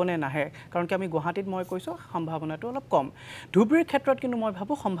কংগ্ৰেছলৈ আহিবনে নাহে কাৰণ কি আমি গুৱাহাটীত মই কৈছোঁ সম্ভাৱনাটো অলপ কম ধুবুৰীৰ ক্ষেত্ৰত কিন্তু মই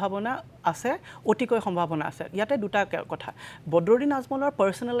ভাবোঁ সম্ভাৱনা আছে অতিকৈ সম্ভাৱনা আছে ইয়াতে দুটা কথা বদৰুদ্দিন আজমলৰ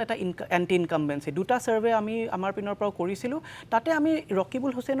পাৰ্চনেল এটা এণ্টি ইনকামবেঞ্চি দুটা ছাৰ্ভে আমি আমাৰ পিনৰ পৰাও কৰিছিলোঁ তাতে আমি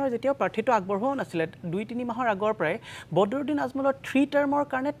ৰকিবুল হুছেইনৰ যেতিয়া প্ৰাৰ্থীটো আগবঢ়োৱা নাছিলে 2-3 মাহৰ আগৰ পৰাই বদৰুদ্দিন আজমলৰ 3 টাৰ্মৰ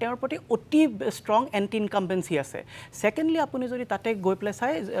কাৰণে তেওঁৰ প্ৰতি অতি ষ্ট্ৰং এণ্টি ইনকামবেঞ্চি আছে সেকেন্ডলি আপুনি যদি তাতে গৈ পেলাই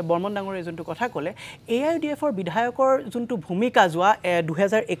চাই বৰ্মন ডাঙৰীয়ে যোনটো কথা ক'লে AIUDFৰ বিধায়কৰ যোনটো ভূমিকা যোৱা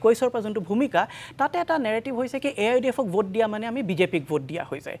 2021 পৰা যোনটো ভূমিকা তাতে এটা নেৰেটিভ হৈছে কি AIUDFক ভোট দিয়া মানে আমি বিজেপিক ভোট দিয়া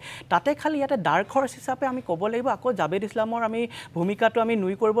হৈ যায় তাতে খালি ইয়াতে ডাৰ্ক হৰ্চ হিচাপে আমি ক'ব লাগিব আকৌ জাবেদ ইছলামৰ আমি ভূমিকাটো আমি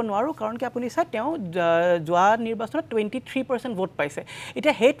নুই কৰিব নোৱাৰোঁ কাৰণ কি আপুনি চাই তেওঁ যোৱা নিৰ্বাচনত 23% ভোট পাইছে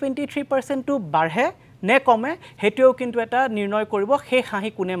এতিয়া সেই 23%টো বাঢ়ে নে কমে হেতুও কিন্তু এটা নিৰ্ণয় কৰিব সেই হাঁহি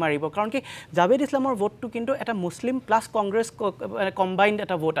কোনে মাৰিব কাৰণ কি জাবেদ ইছলামৰ ভোটটো কিন্তু এটা মুছলিম প্লাছ কংগ্ৰেছ কম্বাইন্ড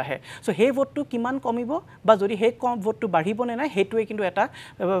এটা ভোট আহে সো সেই ভোটটো কিমান কমিব বা যদি সেই কম ভোটটো বাঢ়িব নে নাই হেতুৱে কিন্তু এটা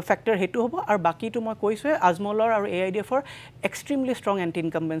ফ্যাক্টৰ হেতু হ'ব আৰু বাকিটো মই কৈছোৱে আজমলৰ আৰু AIUDFৰ এক্সট্ৰিমলি ষ্ট্ৰং এণ্টি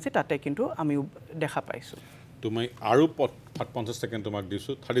ইনকামবেঞ্চি তাতে কিন্তু আমি দেখা পাইছোঁ তুমি আৰু 50 সেকেন্ড তোমাক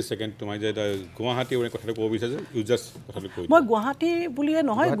দিছো 30 সেকেন্ড তুমি যে গুৱাহাটী ওৰে কথাটো ক'ব বিচাৰিছে ইউ জাস্ট কথাটো কৈ মই গুৱাহাটী বুলিয়ে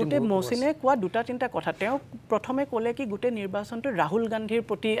নহয় গুটে মহসিনে কোৱা দুটা তিনটা কথা তেওঁ প্ৰথমে ক'লে কি গুটে নিৰ্বাচনটো ৰাহুল গান্ধীৰ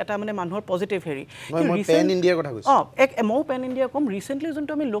প্ৰতি এটা মানে মানুহৰ পজিটিভ হেৰি মই পেন ইণ্ডিয়াৰ কথা কৈছো এক মৌ পেন ইণ্ডিয়া কম ৰিসেন্টলি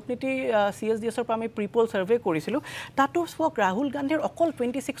যোনটো আমি লোকনীতি CSDSৰ পৰা আমি প্ৰিপল সাৰ্ভে কৰিছিলো তাতো স্পক ৰাহুল গান্ধীৰ অকল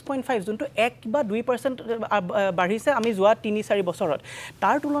 26.5 যোনটো 1 বা 2% বাঢ়িছে আমি যোৱা 3-4 বছৰত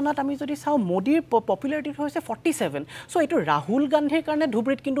তাৰ তুলনাত আমি যদি চাও মোদীৰ পপুলাৰিটি হৈছে 47 সো এটো ৰাহুল গান্ধীৰ কাৰণে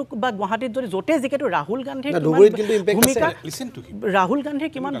ধুবুৰীত কিন্তু বা গুৱাহাটীত যদি জোটে জিকেটো ৰাহুল গান্ধীৰ ধুবুৰীত কিন্তু ইম্পেক্ট আছে লিসেন টু ৰাহুল গান্ধীৰ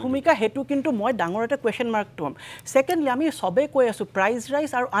কিমান ভূমিকা হেতু কিন্তু মই ডাঙৰ এটা কোৱেশ্চন মাৰ্ক টম সেকেন্ডলি আমি সবে কৈ আছো প্ৰাইস ৰাইজ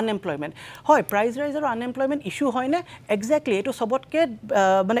আৰু আনএমপ্লয়মেন্ট হয় প্ৰাইস ৰাইজ আৰু আনএমপ্লয়মেন্ট ইস্যু হয় না এক্স্যাক্টলি এটো সবতকে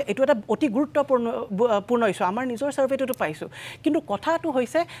মানে এটো এটা অতি গুৰুত্বপূৰ্ণ ইস্যু আমাৰ নিজৰ সাৰ্ভেটো পাইছো কিন্তু কথাটো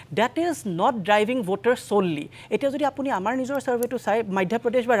হৈছে that is not driving voter solely এটা যদি আপুনি আমাৰ নিজৰ সাৰ্ভেটো চাই মধ্য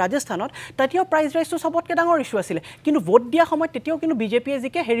প্ৰদেশ বা ৰাজস্থানত তাতিয়াও প্ৰাইস ৰাইজটো সবতকে ডাঙৰ ইস্যু আছিল কিন্তু ভোট দিয়া সময়ত তেতিয়াও কিন্তু বিজেপিয়ে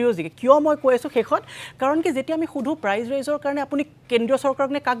জিকে হেৰিও জিকে কিয় মই কৈ আছোঁ শেষত কাৰণ কি যেতিয়া আমি সুধো প্ৰাইজ ৰেইজৰ কাৰণে আপুনি কেন্দ্ৰীয় চৰকাৰক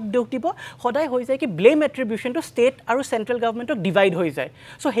নে কাক দোষ দিব সদায় হৈ যায় কি ব্লেম এট্ৰিবিউশ্যনটো ষ্টেট আৰু চেণ্ট্ৰেল গভৰ্ণমেণ্টক ডিভাইড হৈ যায়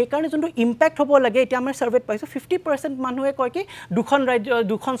চ' সেইকাৰণে যোনটো ইম্পেক্ট হ'ব লাগে এতিয়া আমাৰ ছাৰ্ভেত পাইছোঁ 50% মানুহে কয় কি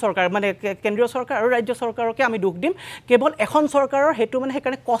দুখন চৰকাৰ মানে কেন্দ্ৰীয় চৰকাৰ আৰু ৰাজ্য চৰকাৰকে আমি দুখ দিম কেৱল এখন চৰকাৰৰ সেইটো মানে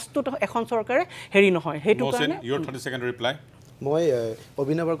সেইকাৰণে কষ্টটো এখন চৰকাৰে হেৰি নহয় সেইটো কাৰণে your 30 second reply মই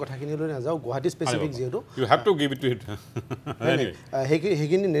অভিনৱৰ কথাখিনিলৈ নাযাওঁ গুৱাহাটী স্পেচিফিক যিহেতু you have to give it to it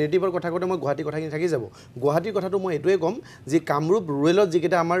সেইখিনি নেৰেটিভৰ কথা কওঁতে মই গুৱাহাটীৰ কথাখিনি থাকি যাব গুৱাহাটীৰ কথাটো মই এইটোৱে ক'ম যে কামৰূপ ৰুৰেলত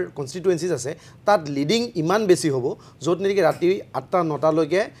যিকেইটা আমাৰ কনষ্টিটুৱেঞ্চিজ আছে তাত লিডিং ইমান বেছি হ'ব য'ত নেকি ৰাতি 8টা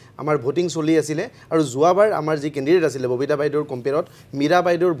 9টালৈকে আমাৰ ভোটিং চলি আছিলে আৰু যোৱাবাৰ আমাৰ যি কেণ্ডিডেট আছিলে ববিতা বাইদেউৰ কম্পেয়াৰত মীৰা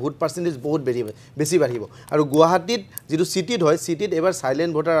বাইদেউৰ ভোট পাৰ্চেণ্টেজ বহুত বেছি বাঢ়িব আৰু গুৱাহাটীত যিটো চিটিত হয় চিটিত এবাৰ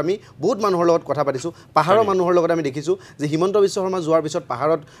চাইলেণ্ট ভোটাৰ আমি বহুত মানুহৰ লগত কথা পাতিছোঁ পাহাৰৰ মানুহৰ লগত আমি দেখিছোঁ যে হিমন্ত বিশ্ব শৰ্মা যোৱাৰ পিছত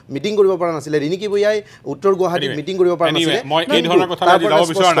পাহাৰত মিটিং কৰিব পৰা নাছিলে ৰিনিকি বৈয়াই উত্তৰ গুৱাহাটীত মিটিং কৰিব পৰা নাছিলে মই এই ধৰণৰ কথা যাব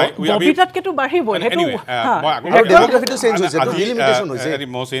বিচৰা নাই ববিতাতকেতো বাঢ়িব সেইটো আৰু ডেমোগ্ৰাফিটো চেঞ্জ হৈছে তো লিমিটেশন হৈছে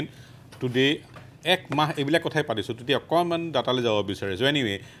মহসিন টুডে এক মাহ এইবিলাক কথাই পাতিছোঁ তেতিয়া অকণমান ডাটালৈ যাব বিচাৰিছোঁ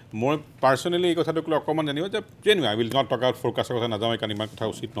এনিৱে মই পাৰ্চনেলি এই কথাটো ক'লে অকণমান জানিব যে anyway I will not talk out ফ'ৰকাষ্টৰ কথা নাযাওঁ কাৰণ ইমান কথা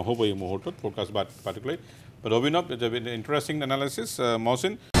উচিত নহ'ব এই মুহূৰ্তত ফ'ৰকাষ্ট বাট পাৰ্টিকুলাৰলি বাট অভিনৱ ইণ্টাৰেষ্টিং এনালাইচিছ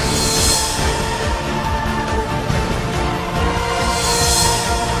মহসিন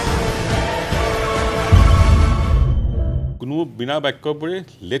কোনো বিনা বাক্যবোৰে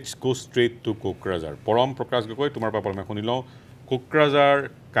let's go straight two Kokrajhar পৰম প্ৰকাশ গগৈ তোমাৰ পৰা পৰমে শুনি লওঁ কোকৰাঝাৰ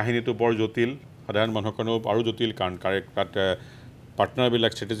কাহিনীটো বৰ জটিল সাধাৰণ মানুহৰ কাৰণেও আৰু জটিল কাৰণ তাত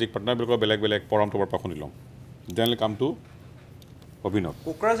পাৰ্টনাৰবিলাক ষ্ট্ৰেটেজিক পাৰ্টনাৰবিলাকৰ বেলেগ বেলেগ পৰম তোমাৰ পৰা শুনি লওঁ দেন কাম টু অভিনৱ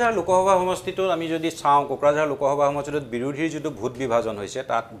কোকৰাঝাৰ লোকসভা সমষ্টিটোত আমি যদি চাওঁ কোকৰাঝাৰ লোকসভা সমষ্টিটোত বিৰোধীৰ যিটো ভোট বিভাজন হৈছে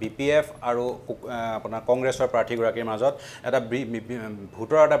তাত BPF আৰু আপোনাৰ কংগ্ৰেছৰ প্ৰাৰ্থীগৰাকীৰ মাজত এটা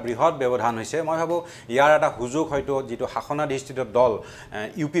ভোটৰ এটা বৃহৎ ব্যৱধান হৈছে মই ভাবোঁ ইয়াৰ এটা সুযোগ হয়তো যিটো শাসনাধিষ্ঠিত দল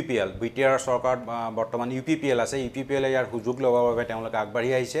UPPL BTR চৰকাৰ বৰ্তমান UPPL আছে UPPL ইয়াৰ সুযোগ ল'বৰ বাবে তেওঁলোকে আগবাঢ়ি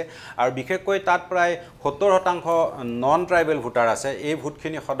আহিছে আৰু বিশেষকৈ তাত প্ৰায় 70% নন ট্ৰাইবেল ভোটাৰ আছে এই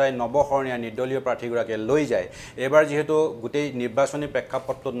ভোটখিনি সদায় নৱশৰণীয়া নিৰ্দলীয় প্ৰাৰ্থীগৰাকীয়ে লৈ যায় এইবাৰ যিহেতু গোটেই নিৰ্বাচনী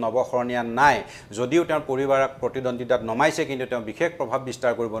প্ৰেক্ষাপটত নৱশৰণীয়া নাই যদিও তেওঁৰ পৰিবাৰক প্ৰতিদ্বন্দ্বিতাত নমাইছে কিন্তু তেওঁ বিশেষ প্ৰভাৱ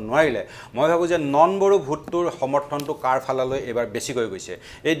বিস্তাৰ কৰিব নোৱাৰিলে মই ভাবোঁ যে নন বড়ো ভোটটোৰ সমৰ্থনটো কাৰ ফাললৈ এবাৰ বেছিকৈ গৈছে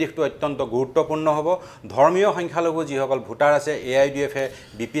এই দিশটো অত্যন্ত গুৰুত্বপূৰ্ণ হ'ব ধৰ্মীয় সংখ্যালঘু যিসকল ভোটাৰ আছে AIUDFে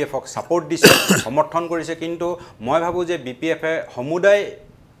BPFক ছাপোৰ্ট দিছে সমৰ্থন কৰিছে কিন্তু মই ভাবোঁ যে BPFে সমুদায়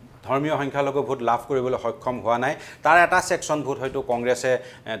ধৰ্মীয় সংখ্যালঘু ভোট লাভ কৰিবলৈ সক্ষম হোৱা নাই তাৰ এটা সেকশন ভোট হয়তো কংগ্ৰেছে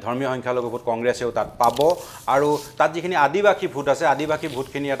ধৰ্মীয় সংখ্যালঘু ভোট কংগ্ৰেছেও তাত পাব আৰু তাত যিখিনি আদিবাসী ভোট আছে আদিবাসী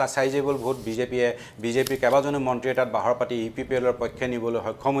ভোটখিনি এটা সাইজেবল ভোট বিজেপিৰ কেইবাজনো মন্ত্ৰীয়ে তাত বাহৰ পাতি UPPLৰ পক্ষে নিবলৈ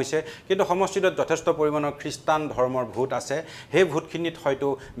সক্ষম হৈছে কিন্তু সমষ্টিটোত যথেষ্ট পৰিমাণৰ খ্ৰীষ্টান ধৰ্মৰ ভোট আছে সেই ভোটখিনিত হয়তো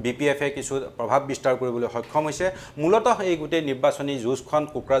BPFে কিছু প্ৰভাৱ বিস্তাৰ কৰিবলৈ সক্ষম হৈছে মূলতঃ এই গোটেই নিৰ্বাচনী যুঁজখন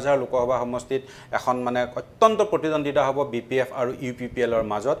কোকৰাঝাৰ লোকসভা সমষ্টিত এখন মানে অত্যন্ত প্ৰতিদ্বন্দ্বিতা হ'ব BPF আৰু UPPLৰ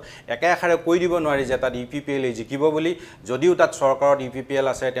মাজত একে আখাৰে কৈ দিব নোৱাৰি যে তাত UPPL জিকিব বুলি যদিও তাত চৰকাৰত UPPL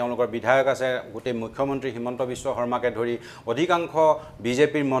আছে তেওঁলোকৰ বিধায়ক আছে গোটেই মুখ্যমন্ত্ৰী হিমন্ত বিশ্ব শৰ্মাকে ধৰি অধিকাংশ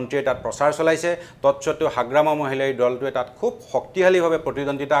বিজেপিৰ মন্ত্ৰীয়ে তাত প্ৰচাৰ চলাইছে তৎসত্ত্বেও হাগ্ৰামা মহিলাই দলটোৱে তাত খুব শক্তিশালীভাৱে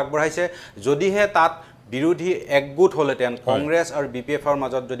প্ৰতিদ্বন্দ্বিতা আগবঢ়াইছে যদিহে তাত বিৰোধী একগোট হ'লহেঁতেন কংগ্ৰেছ আৰু BPFৰ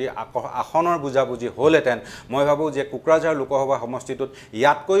মাজত যদি আসনৰ বুজাবুজি হ'লহেঁতেন মই ভাবোঁ যে কোকৰাঝাৰ লোকসভা সমষ্টিটোত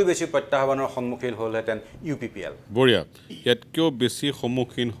ইয়াতকৈ বেছি প্ৰত্যাহ্বানৰ সন্মুখীন হ'লহেঁতেন UPPL বঢ়িয়া ইয়াতকৈও বেছি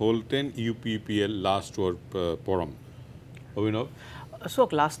সন্মুখীন হ'লহেঁতেন UPPL লাষ্ট পৰম অভিনৱ চক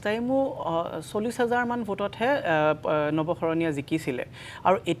লাষ্ট টাইমো 40,000 মান ভোটতহে নৱশৰণীয়া জিকিছিলে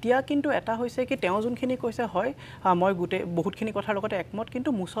আৰু এতিয়া কিন্তু এটা হৈছে কি তেওঁ যোনখিনি কৈছে হয় মই গোটেই বহুতখিনি কথাৰ লগতে একমত কিন্তু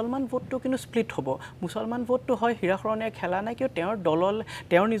মুছলমান ভোটটো কিন্তু স্প্লিট হ'ব মুছলমান ভোটটো হয় হীৰাশৰণীয়া খেলা নাই কিয়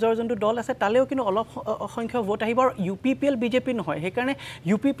তেওঁৰ নিজৰ যোনটো দল আছে তালেও কিন্তু অলপ সংখ্যক ভোট আহিব আৰু UPPL বিজেপি নহয় সেইকাৰণে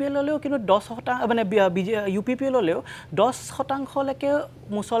UPPLলৈও কিন্তু 10% মানে UPPLলৈও 10%লৈকে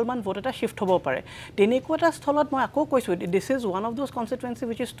মুছলমান ভোট এটা শিফ্ট হ'ব পাৰে তেনেকুৱা এটা স্থলত মই আকৌ কৈছোঁ this is one of those constituency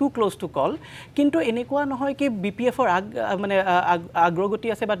which is too close to call কিন্তু এনেকুৱা নহয় কি BPFৰ মানে আগ্ৰগতি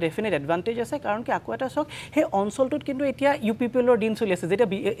আছে বা ডেফিনেট এডভান্টেজ আছে কাৰণ কি আকৌ এটা চক সেই অঞ্চলটোত কিন্তু এতিয়া UPPLৰ দিন চলি আছে যেতিয়া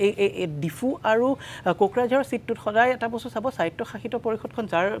ডিফু আৰু কোকৰাঝাৰ সিটটোত সদায় এটা বস্তু চাব সাহিত্য শাসিত পৰিষদখন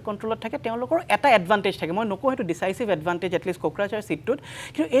যাৰ কন্ট্ৰলত থাকে তেওঁলোকৰ এটা এডভান্টেজ থাকে মই নকওঁ সেইটো ডিসাইসিভ এডভান্টেজ এটলিষ্ট কোকৰাঝাৰ সিটটোত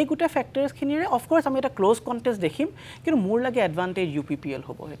কিন্তু এই গোটেই ফেক্টৰছখিনিৰে অফ কোৰ্স আমি এটা ক্লোজ কন্টেষ্ট দেখিম কিন্তু মোৰ লাগে এডভান্টেজ UPPL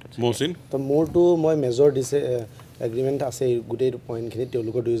হ'ব সেইটো মহসিন তো মোৰটো মই মেজৰ দিছে এগ্ৰিমেণ্ট আছে গোটেই পইণ্টখিনি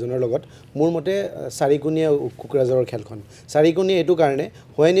তেওঁলোকৰ দুইজনৰ লগত মোৰ মতে চাৰিকোণীয়া কোকৰাঝাৰৰ খেলখন চাৰিকোণীয়া এইটো কাৰণে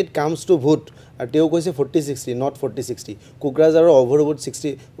when it comes to vote আৰু তেওঁ কৈছে 40-60 নট 40-60 কোকৰাঝাৰৰ অভাৰ ভোট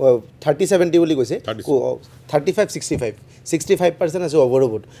 30-70 বুলি কৈছে 35-65 আছে অভাৰ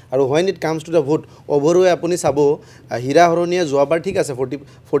ভোট আৰু when it comes to the vote অভাৰৱে আপুনি চাব হীৰা হৰণীয়ে যোৱাবাৰ ঠিক আছে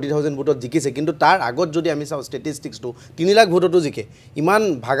 40,000 ভোটত জিকিছে কিন্তু তাৰ আগত যদি আমি চাওঁ ষ্টেটিষ্টিক্সটো 3 লাখ ভোটতো জিকে ইমান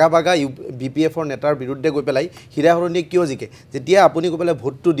ভাগা ভাগা বিপিএফৰ নেতাৰ বিৰুদ্ধে গৈ পেলাই হীৰা হৰণীয়ে কিয় জিকে যেতিয়া আপুনি গৈ পেলাই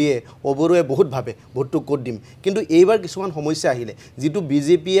ভোটটো দিয়ে অভাৰৱে বহুত ভাবে ভোটটো ক'ত দিম কিন্তু এইবাৰ কিছুমান সমস্যা আহিলে যেটো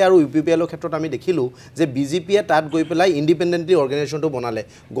বিজেপি আৰু ইউপিপিএলৰ ক্ষেত্ৰত আমি দেখিলো যে বিজেপিয়ে তাত গৈ পেলাই ইন্ডিপেন্ডেন্টলি অৰ্গানাইজেশনটো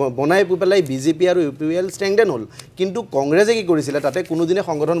বনাই পেলাই বিজেপি আৰু ইউপিপিএল ষ্ট্ৰেংথেন হ'ল কিন্তু কংগ্ৰেছে কি কৰিছিলে তাতে কোনোদিনে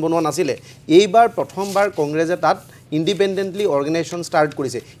সংগঠন বনোৱা নাছিলে এইবাৰ প্ৰথমবাৰ কংগ্ৰেছে তাত ইন্ডিপেন্ডেন্টলি অৰ্গানাইজেশন ষ্টাৰ্ট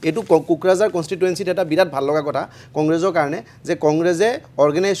কৰিছে এটো কোকৰাঝাৰ কনস্টিটুৱেন্সিত এটা বিৰাট ভাল লগা কথা কংগ্ৰেছৰ কাৰণে যে কংগ্ৰেছে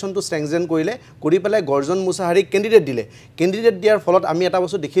অৰ্গানাইজেশনটো ষ্ট্ৰেংথেন কৰি পেলাই গৰ্জন মুছাহাৰীক কেণ্ডিডেট দিয়াৰ ফলত আমি এটা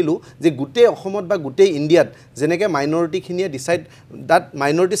বস্তু দেখিলো যে গুটেই অসমত বা গুটেই ইণ্ডিয়াত যেনেকৈ মাইনৰিটিখিনিয়ে ডিসাইড দাট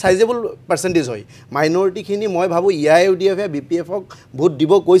মাইনৰিটি সাইজেবল পাৰ্চেন্টেজ হয় মাইনৰিটিখিনি মই ভাবো AIUDF বিপিএফক ভোট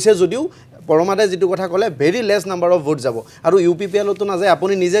দিব কৈছে যদিও পৰমাদে যেটো কথা কলে very less number of vote যাব আৰু ইউপিপিএলতো না যায়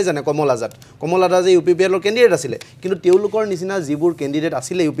আপুনি নিজে জানে কমল আজাদ যে ইউপিপিএলৰ কেণ্ডিডেট আছিল কিন্তু তেওঁলোকৰ নিচিনা যিবোৰ কেণ্ডিডেট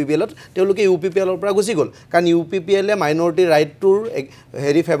আছিল ইউপিপিএলত তেওঁলোকে ইউপিপিএলৰ পৰা গুচি গল কাৰণ ইউপিপিএলে মাইনৰিটি ৰাইটটোৰ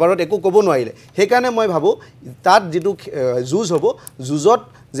হেৰি ফেভাৰত একো ক'ব নোৱাৰিলে সেইকাৰণে মই ভাবো তাত যেটো জুজ হ'ব জুজত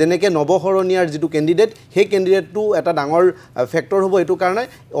যেনেকৈ নৱহৰণীয়াৰ যেটো কেণ্ডিডেট সেই কেণ্ডিডেটটো এটা ডাঙৰ ফেক্টৰ হ'ব এটো কাৰণে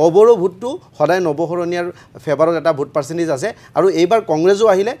অবৰো ভোটটো সদায় নৱহৰণীয়াৰ ফেভাৰত এটা ভোট পাৰ্চেন্টেজ আছে আৰু এইবাৰ কংগ্ৰেছও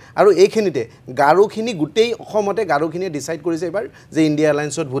আহিলে আৰু এইখিনিতে গাৰোখিনি গুটেই অসমতে গাৰোখিনিয়ে ডিসাইড কৰিছে এবাৰ যে ইণ্ডিয়া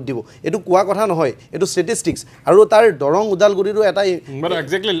এলায়েন্সত ভোট দিব এটো কোৱা কথা নহয় এটো ষ্টেটিষ্টিক্স আৰু তাৰ দৰং উদালগুৰিৰো এটা বাট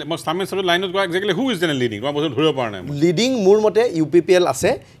এক্স্যাক্টলি মই সামনে লাইনত কোৱা exactly who is then leading মই বস্তু ধৰিব পৰা নাই লিডিং মোৰ মতে ইউপিপিএল আছে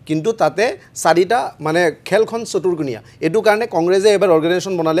কিন্তু তাতে চাৰিটা মানে খেলখন চতুৰ্গুণীয়া এটো কাৰণে কংগ্ৰেছে এবাৰ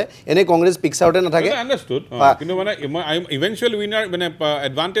অৰ্গানাইজেশন বনালে এনে কংগ্ৰেছ পিকচাৰতে নাথাকে আন্ডাৰস্টুড কিন্তু মানে ইভেন্চুৱেল উইনাৰ মানে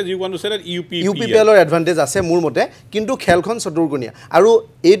advantage U want to say that ইউপিপিএলৰ এডভান্টেজ আছে মোৰ মতে কিন্তু খেলখন চতুৰ্গুণীয়া আৰু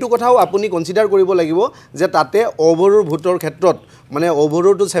এইটো কথাও আপুনি কনসিডাৰ কৰিব লাগিব যে তাতে ওভাৰৰ ভোটৰ ক্ষেত্ৰত মানে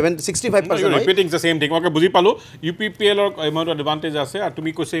ওভাৰৰ two 65% repeating the same thing মই বুজি পালো ইউপিপিএলৰ এমাউন্ট অফ এডভান্টেজ আছে আৰু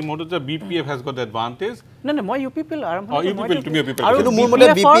তুমি কৈছে এই মডত বিপিএফ হেজ গট এডভান্টেজ না মই ইউপিপিএল আৰম্ভ কিন্তু মোৰ মতে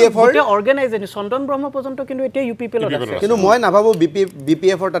বিপিএফৰ অৰ্গানাইজেশন চন্দন ব্ৰহ্ম পৰ্যন্ত কিন্তু এতিয়া ইউপিপিএল আছে কিন্তু মই নাভাবো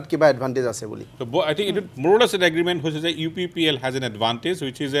বিপিএফৰ তাত কিবা এডভান্টেজ আছে বুলি I think it more or less an agreement which is that UPPL has an advantage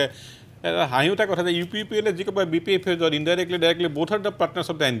which is a হাইউটা কথা যে UPPL is জিকবা BPF is or directly both are the partners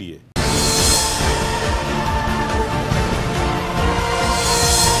of the NDA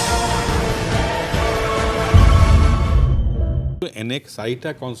এনেক চাৰিটা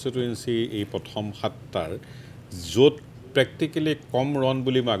কনস্টিটুৱেন্সি এই প্ৰথম সাতটাৰ য'ত practically কম ৰন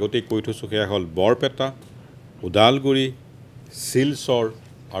বুলি মই আগতে কৈ থৈছোঁ সেয়া হ'ল বৰপেটা ওদালগুৰি শিলচৰ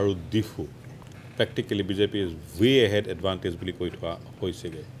আৰু Diphu practically BJP is way ahead advantage বুলি কৈ থোৱা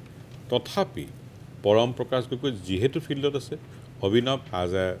হৈছেগৈ তথাপি পৰম প্ৰকাশ গগৈ যিহেতু ফিল্ডত আছে অভিনৱ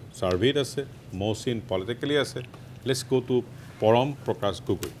এজ এ ছাৰ্ভেত আছে মৌচিন পলিটিকেলি আছে লেটছ গো টু পৰম প্ৰকাশ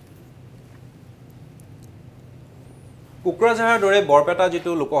গগৈ কোকৰাঝাৰৰ দৰে বৰপেটা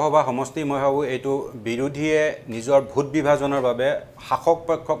যেটো লোকসভা সমষ্টি মই ভাবো এইটো বিৰোধীয়ে নিজৰ ভোট বিভাজনৰ বাবে শাসক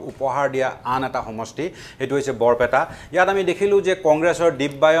পক্ষক উপহাৰ দিয়া আন এটা সমষ্টি এটো হৈছে বৰপেটা ইয়াত আমি দেখিলো যে কংগ্ৰেছৰ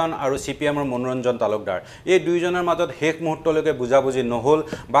দীপবায়ন আৰু সিপিএমৰ মনোৰঞ্জন তালুকদাৰ এই দুইজনৰ মাজত শেষ মুহূৰ্তলৈকে বুজাবুজি নহল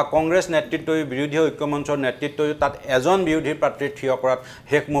বা কংগ্ৰেছ নেতৃত্বই বিৰোধী ঐক্যমঞ্চৰ নেতৃত্বই তাত এজন বিৰোধী প্ৰাৰ্থী থিয় কৰাত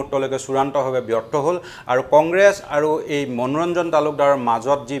শেষ মুহূৰ্তলৈকে চূড়ান্তভাৱে ব্যৰ্থ হ'ল আৰু কংগ্ৰেছ আৰু এই মনোৰঞ্জন তালুকদাৰৰ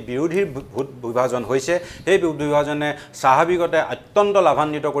মাজত যি বিৰোধীৰ ভোট বিভাজন হৈছে সেই ভোট বিভাজনে স্বাভাৱিকতে অত্যন্ত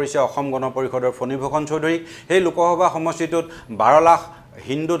লাভান্বিত কৰিছে অসম গণ পৰিষদৰ ফণীভূষণ চৌধুৰীক সেই লোকসভা সমষ্টিটোত 12 লাখ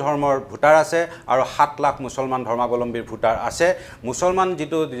হিন্দু ধৰ্মৰ ভোটাৰ আছে আৰু 7 লাখ মুছলমান ধৰ্মাৱলম্বীৰ ভোটাৰ আছে মুছলমান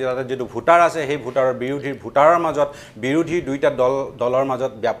যেটো ভোটাৰ আছে সেই ভোটাৰৰ বিৰোধীৰ ভোটাৰৰ মাজত বিৰোধী দুইটা দলৰ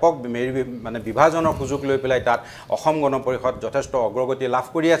মাজত ব্যাপক মানে বিভাজনৰ সুযোগ লৈ পেলাই তাত অসম গণ পৰিষদ যথেষ্ট অগ্ৰগতি লাভ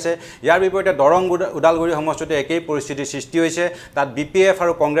কৰি আছে ইয়াৰ বিপৰীতে দৰং উদালগুৰি সমষ্টিতে একেই পৰিস্থিতিৰ সৃষ্টি হৈছে তাত বিপিএফ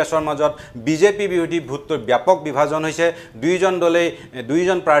আৰু কংগ্ৰেছৰ মাজত বিজেপি বিৰোধী ভোটৰ ব্যাপক বিভাজন হৈছে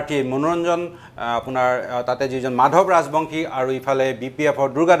দুইজন প্ৰাৰ্থী মনোৰঞ্জন আপোনাৰ তাতে যিজন মাধৱ ৰাজবংশী আৰু ইফালে বিপিএফৰ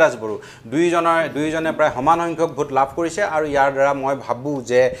দুৰ্গা দাস বড়ো দুইজনে প্ৰায় সমান সংখ্যক ভোট লাভ কৰিছে আৰু ইয়াৰ দ্বাৰা মই ভাবো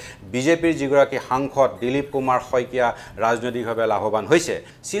যে বিজেপিৰ যিগৰাকী সাংসদ দিলীপ কুমাৰ শইকীয়া ৰাজনৈতিকভাৱে লাভৱান হৈছে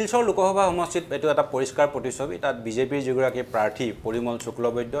শিলচৰ লোকসভা সমষ্টিত এটো এটা পৰিষ্কাৰ প্ৰতিচ্ছবি তাত বিজেপিৰ যিগৰাকী প্ৰাৰ্থী পৰিমল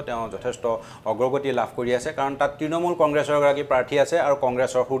শুক্লবৈদ্য তেওঁ যথেষ্ট অগ্ৰগতি লাভ কৰি আছে কাৰণ তাত তৃণমূল কংগ্ৰেছৰ গৰাকী প্ৰাৰ্থী আছে আৰু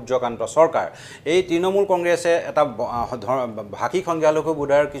কংগ্ৰেছৰ সূৰ্যকান্ত চৰকাৰ এই তৃণমূল কংগ্ৰেছে এটা ভাষী সংখ্যালঘু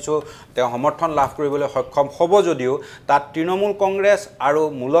বুদাৰ কিছু তেওঁ সমৰ্থন লাভ কৰিবলৈ সক্ষম হ'ব যদিও তাত তৃণমূল কংগ্ৰেছ আৰু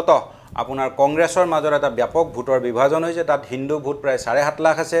মূলতঃ আপোনাৰ কংগ্ৰেছৰ মাজত এটা ব্যাপক ভোটৰ বিভাজন হৈছে তাত হিন্দু ভোট প্ৰায় 7.5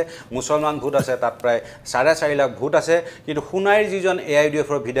 লাখ আছে মুছলমান ভোট আছে তাত প্ৰায় 4.5 লাখ ভোট আছে কিন্তু সোণাইৰ যিজন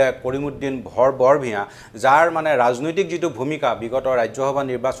AIUDFৰ বিধায়ক কৰিমুদ্দিন বৰভিয়া যাৰ মানে ৰাজনৈতিক যেটো ভূমিকা বিগত ৰাজ্যসভা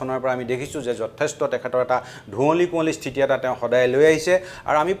নিৰ্বাচনৰ পৰা আমি দেখিছো যে যথেষ্ট তেখেতৰ এটা ধুঁৱলি কুঁৱলী স্থিতি এটা তেওঁ সদায় লৈ আহিছে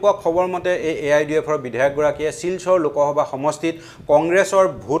আৰু আমি পোৱা খবৰ মতে এই AIUDFৰ বিধায়কগৰাকীয়ে শিলচৰ লোকসভা সমষ্টিত কংগ্ৰেছৰ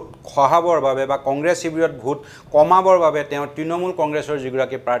ভোট খহাবৰ বাবে বা কংগ্ৰেছ শিবিৰত ভোট কমাবৰ বাবে তেওঁ তৃণমূল কংগ্ৰেছৰ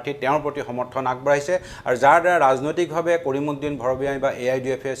যিগৰাকী প্ৰাৰ্থী তেওঁৰ প্ৰতি সমৰ্থন আগবঢ়াইছে আৰু যাৰ দ্বাৰা ৰাজনৈতিকভাৱে কৰিমুদ্দিন বৰভিয়া বা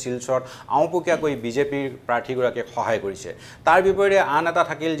AIUDFে শিলচৰত আওঁপুকীয়াকৈ বিজেপিৰ প্ৰাৰ্থীগৰাকীক সহায় কৰিছে তাৰ বিপৰীতে আন এটা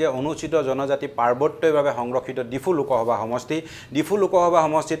থাকিল যে অনুচিত জনজাতি পাৰ্বত্যভাৱে সংৰক্ষিত ডিফু লোকসভা সমষ্টি ডিফু লোকসভা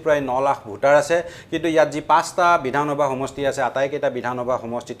সমষ্টিত প্ৰায় 9 লাখ ভোটাৰ আছে কিন্তু ইয়াত যি 5টা বিধানসভা সমষ্টি আছে আটাইকেইটা বিধানসভা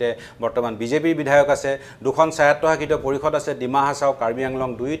সমষ্টিতে বৰ্তমান বিজেপিৰ বিধায়ক আছে দুখন স্বায়ত্তশাসিত পৰিষদ আছে ডিমা হাছাও কাৰ্বি আংলং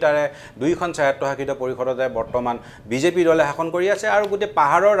দুইখন স্বায়ত্তশাসিত পৰিষদতে বৰ্তমান বিজেপি দলে শাসন কৰি আছে আৰু গোটেই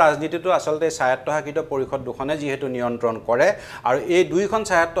পাহাৰৰ ৰাজনীতিটো আসলতে স্বায়ত্তশাসিত পৰিষদ দুখনে যেহেতু নিয়ন্ত্ৰণ কৰে আৰু এই দুইখন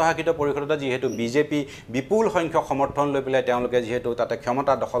স্বায়ত্তশাসিত পৰিষদতে যেহেতু বিজেপি বিপুল সংখ্যক সমৰ্থন লৈ পেলাই তেওঁলোকে যেহেতু তাতে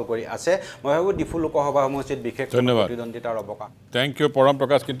ক্ষমতা দখল কৰি আছে মই ভাবো ডিফু লোকসভা সমষ্টিত বিশেষ প্ৰতিদ্বন্দ্বিতাৰ অৱকাশ থ্যাংক ইউ পৰম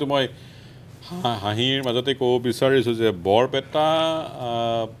প্ৰকাশ কিন্তু মই হাঁহিৰ মাজতে ক'ব বিচাৰিছোঁ যে বৰপেটা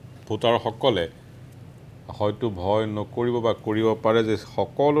ভোটাৰসকলে হয়তো ভয় নকৰিব বা কৰিব পাৰে যে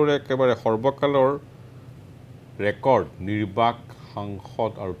সকলোৰে একেবাৰে সৰ্বকালৰ ৰেকৰ্ড নিৰ্বাক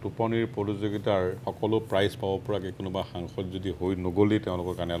সাংসদ আৰু টোপনিৰ প্ৰতিযোগিতাৰ সকলো প্ৰাইজ পাব পৰাকৈ কোনোবা সাংসদ যদি হৈ নগ'লেই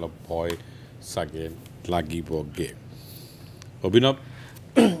তেওঁলোকৰ কাৰণে অলপ ভয় চাগে লাগিবগে অভিনৱ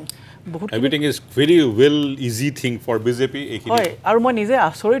Everything is very well easy thing for BJP. হয় আৰু মই নিজে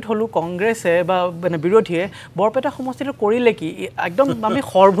আচৰিত হলো কংগ্ৰেছে বা মানে বিৰোধীয়ে বৰপেটা সমষ্টিটো কৰিলে কি একদম আমি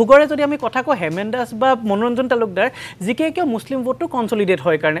সৰভোগৰে যদি আমি কথা কওঁ হেমেন্দাস বা মনোৰঞ্জন তালুকদাৰ যিকে কিয় মুছলিম ভোটটো কনসলিডেট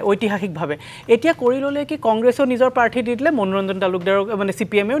হয় কাৰণে ঐতিহাসিকভাৱে এতিয়া কৰি ললে কি কংগ্ৰেছেও নিজৰ প্ৰাৰ্থী দি দিলে মনোৰঞ্জন তালুকদাৰ মানে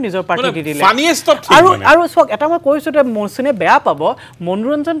CPMও নিজৰ প্ৰাৰ্থী দি দিলে আৰু সক এটা মই কৈছো যে মনসুনে বেয়া পাব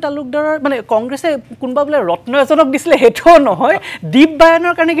মনোৰঞ্জন তালুকদাৰৰ মানে কংগ্ৰেছে কোনবা বলে ৰত্ন এজনক দিছিলে হেটো নহয় দীপ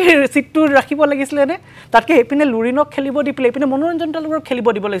বায়নৰ কাৰণে কি সিটটো ৰাখিব লাগিছিলে নে তাতকে এপিনে লুৰিনক খেলিব দি প্লে এপিনে মনোৰঞ্জন তালুকদাৰক খেলিব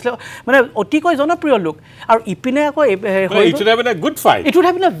দিব লাগিছিলে মানে অতিকৈ জনপ্ৰিয় লোক আৰু ইপিনে আকৌ it should have been a good fight it would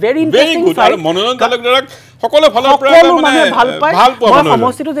have been a very interesting fight মনোৰঞ্জন তালুকদাৰক সকলো ফালৰ পৰা মানে ভাল পায় মই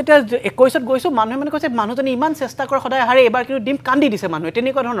সমষ্টিটো যেতিয়া 21ত গৈছো মানুহে মানে কৈছে মানুহজনে ইমান চেষ্টা কৰে সদায় হাৰে এবাৰ কিন্তু ডিম কান্দি দিছে মানুহে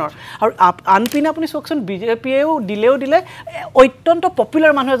তেনেকুৱা ধৰণৰ আৰু আনপিনে আপুনি চকচোন বিজেপিয়েও দিলে অত্যন্ত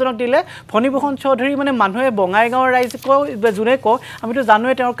পপুলাৰ মানুহ এজনক দিলে ফণীভূষণ চৌধুৰী মানে মানুহে বঙাইগাঁৱৰ ৰাইজক জুনে ক আমিতো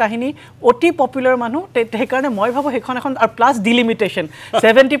জানোৱে তেওঁৰ কাহিনী অতি পপুলাৰ মানুহ সেইকাৰণে মই ভাবো হেখন এখন আৰু প্লাস ডিলিমিটেশন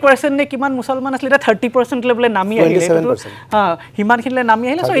 70% নে কিমান মুছলমান আছিল 30% লেভেলে নামি আহিলে হিমানখিনিলে নামি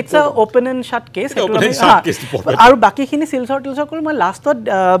আহিলে so it's a open and shut case আৰু বাকিখিনি সিলচৰ কৰি মই লাষ্টত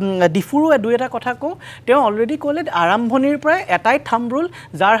ডিফুৰো দুই এটা কথা কওঁ তেওঁ অলৰেডি ক'লে আৰম্ভণিৰ পৰা এটাই থাম্ব ৰুল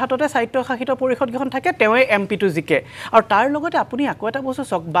যাৰ হাততে স্বায়ত্তশাসিত পৰিষদখন থাকে তেওঁৱে এমপিটো জিকে আৰু তাৰ লগতে আপুনি আকৌ এটা বস্তু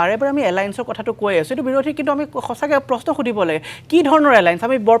চক বাৰে আমি এলায়েন্সৰ কথাটো কৈ আছো এটো বিৰোধী কিন্তু আমি সঁচাকৈ প্ৰশ্ন সুধিব লাগে কি ধৰণৰ এলায়েন্স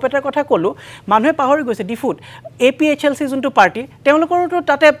আমি বৰপেটাৰ কথা ক'লো মানুহে পাহৰি গৈছে ডিফুট APHLC যোনটো পাৰ্টি তেওঁলোকৰটো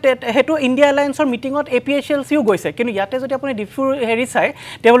তাতে হেতু ইণ্ডিয়া এলায়েন্সৰ মিটিঙত APHLCও গৈছে কিন্তু ইয়াতে যদি আপুনি ডিফুৰ হেৰি চাই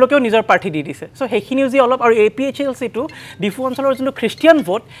তেওঁলোকেও নিজৰ পাৰ্টি দি দিছে সো সেইখিনিও যি অলপ আৰু APHLC টো ডিফু অঞ্চলৰ যোনটো খ্ৰীষ্টিয়ান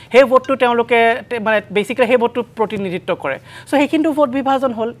ভোট সেই ভোটটো তেওঁলোকে মানে বেসিক্যালি সেই ভোটটো প্ৰতিনিধিত্ব কৰে সো সেইখিনিটো ভোট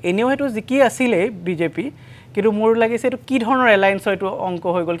বিভাজন হ'ল এনেও হেতু জিকি আছিলে বিজেপি কিন্তু মোৰ লাগিছে এটো কি ধৰণৰ এলায়েন্স হয়তো অংক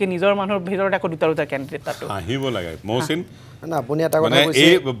হৈ গল কি নিজৰ মানুহৰ ভিতৰত আকৌ দুটা ক্যান্ডিডেট তাতো আহিব লাগে মহসিন না আপুনি এটা কথা কৈছে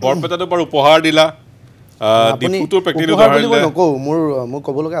এই বৰপেটাটো پر উপহাৰ দিলা ডিফুটো প্ৰেক্টিকেলি ধৰিলে নকও মোৰ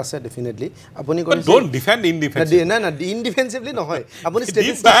ক'ব লগা আছে ডেফিনেটলি আপুনি কৈছে ডোন্ট ডিফেন্ড ইনডিফেন্সিভ না ইনডিফেন্সিভলি নহয় আপুনি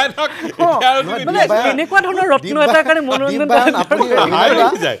ষ্টেটিষ্টিক্স মানে এনেকুৱা ধৰণৰ ৰত্ন এটা কাৰণে মনোৰঞ্জন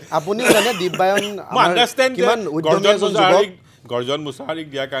আপুনি জানে দীপবায়ন কিমান উদ্যমী গৰ্জন মুছাহাৰিক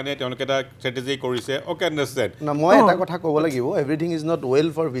দিয়া কাৰণে তেওঁলোকে এটা ষ্ট্ৰেটেজি কৰিছে ওকে আন্ডাৰষ্টেণ্ড না মই এটা কথা ক'ব লাগিব everything is not well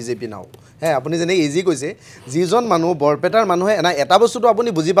for BJP নাও হে আপুনি যেনে ইজি কৈছে যিজন মানুহ বৰপেটাৰ মানুহে এটা বস্তুটো আপুনি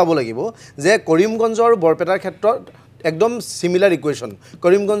বুজি পাব লাগিব যে কৰিমগঞ্জ আৰু বৰপেটাৰ ক্ষেত্ৰত একদম সিমিলাৰ ইকুৱেশ্যন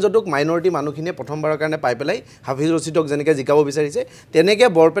কৰিমগঞ্জটোক মাইনৰিটি মানুহখিনিয়ে প্ৰথমবাৰৰ কাৰণে পাই পেলাই হাফিজ ৰছিদক যেনেকৈ জিকাব বিচাৰিছে তেনেকৈ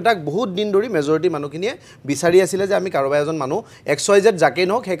বৰপেটাক বহুত দিন ধৰি মেজৰিটি মানুহখিনিয়ে বিচাৰি আছিলে যে আমি কাৰোবাৰ এজন মানুহ XYZ যাকেই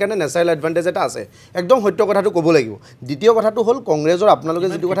নহওক সেইকাৰণে নেচাৰেল এডভান্টেজ এটা আছে একদম সত্য কথাটো ক'ব লাগিব দ্বিতীয় কথাটো হ'ল কংগ্ৰেছৰ আপোনালোকে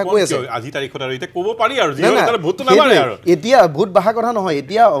যিটো কথা কৈ আছে আজি তাৰিখত আৰু এতিয়া ক'ব পাৰি আৰু যিহেতু ভোটটো নামাৰে আৰু এতিয়া ভোট বাহা কথা নহয়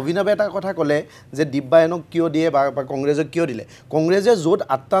এতিয়া অভিনৱে এটা কথা ক'লে যে দীপবায়নক কিয় দিয়ে বা কংগ্ৰেছক কিয় দিলে কংগ্ৰেছে য'ত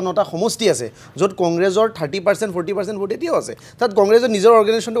 8টা 9টা সমষ্টি আছে য'ত কংগ্ৰেছৰ 30% 40% 50% ভোট এতিয়াও আছে তাত কংগ্ৰেছৰ নিজৰ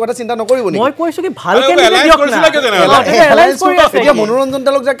অৰ্গেনাইজেশ্যনটোৰ কথা চিন্তা নকৰিব নেকি মই কৈছো কি ভালকে এতিয়া মনোৰঞ্জন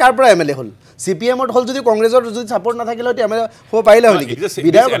তালুক যে কাৰ পৰা এমএলএ হ'ল CPM-ত হ'ল যদি কংগ্ৰেছৰ যদি ছাপোৰ্ট নাথাকিলে এতিয়া এমএলএ হ'ব পাৰিলে হয় নেকি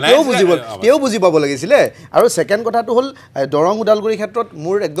বিধায়ক তেওঁ বুজি পাব লাগিছিলে আৰু ছেকেণ্ড কথাটো হ'ল দৰং ওদালগুৰি ক্ষেত্ৰত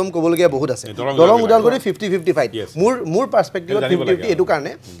মোৰ একদম ক'বলগীয়া বহুত আছে দৰং ওদালগুৰি 50-50 ফাইট মোৰ পাৰ্চপেক্টিভত 50-50 এইটো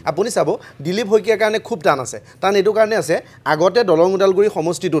কাৰণে আপুনি চাব দিলীপ শইকীয়াৰ কাৰণে খুব টান আছে টান এইটো কাৰণে আছে আগতে দৰং ওদালগুৰি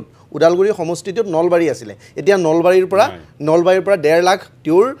সমষ্টিটোত নলবাৰী আছিলে এতিয়া নলবাৰীৰ পৰা 1.5 লাখ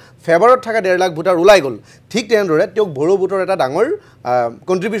তেওঁৰ ফেভাৰত থকা 1.5 লাখ ভোটাৰ ওলাই গ'ল ঠিক তেনেদৰে তেওঁক ভৰো ভোটৰ এটা ডাঙৰ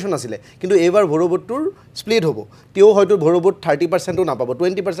কন্ট্ৰিবিউশন আছিলে কিন্তু এইবাৰ ভৰো ভোটটোৰ স্প্লিট হ'ব তেওঁ হয়তো ভৰো ভোট 30%ও নাপাব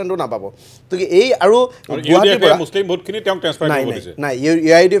 20%ও নাপাব তো এই আৰু গুৱাহাটীৰ পৰা মুছলিম ভোটখিনি তেওঁ ট্ৰান্সফাৰ কৰিব দিছে নাই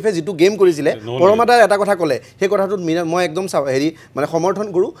AIUDF যিটো গেম কৰিছিলে পৰমাতা এটা কথা ক'লে সেই কথাটোত মই একদম হেৰি মানে সমৰ্থন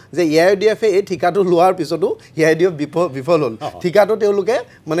কৰোঁ যে AIUDF এই ঠিকাটো লোৱাৰ পিছতো AIUDF বিফল হ'ল ঠিকাটো তেওঁলোকে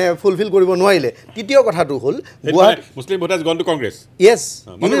মানে ফুলফিল কৰিব নোৱাৰিলে তৃতীয় কথাটো হ'ল মুছলিম voters gone to Congress yes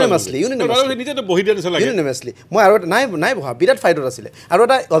ইউনিনামাছলি মই আৰু নাই বহা বিৰাট ফাইটত আছিলে আৰু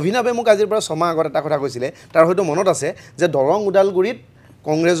এটা অভিনৱে মোক আজিৰ পৰা 6 মাহ আগত এটা কথা কৈছিলে তাৰ হয়তো মনত আছে যে দৰং ওদালগুৰিত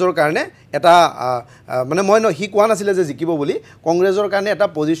কংগ্ৰেছৰ কাৰণে এটা মানে মই সি কোৱা নাছিলে যে জিকিব বুলি কংগ্ৰেছৰ কাৰণে এটা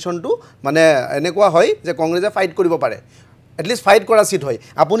পজিশ্যনটো মানে এনেকুৱা হয় যে কংগ্ৰেছে ফাইট কৰিব পাৰে এটলিষ্ট ফাইট কৰা সিট হয়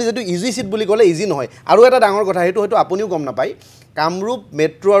আপুনি যেটো ইজি সিট বুলি ক'লে ইজি নহয় আৰু এটা ডাঙৰ কথা হেতু হয়তো আপুনিও গম নাপায় কামৰূপ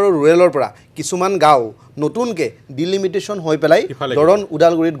মেট্ৰো আৰু ৰুৰেলৰ পৰা কিছুমান গাঁও নতুনকে ডিলিমিটেশন হৈ পেলাই দৰং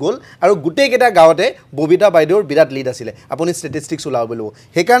ওদালগুৰিত গ'ল আৰু গোটেই কেইটা গাঁৱতে ববিতা বাইদেউৰ বিৰাট লিড আছিলে আপুনি ষ্টেটিষ্টিক্স ওলাব বুলি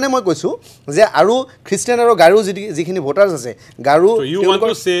সেই কাৰণে মই কৈছো যে আৰু খ্ৰীষ্টিয়ান আৰু গাৰু যিখিনি ভোটাৰ্ছ আছে গাৰু U want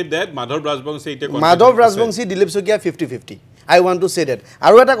to say that Madhav Rajbongshi Dilip Saikia 50-50 I want to say that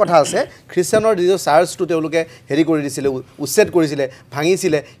আৰু এটা কথা আছে খ্ৰীষ্টিয়ানৰ যিটো চাৰ্চটো তেওঁলোকে হেৰি কৰি দিছিলে উচ্ছেদ কৰিছিলে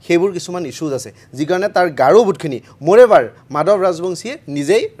ভাঙিছিলে সেইবোৰ কিছুমান ইস্যুজ আছে যি কাৰণে তাৰ গাৰো ভোটখিনি মোৰেভাৰ মাধৱ ৰাজবংশীয়ে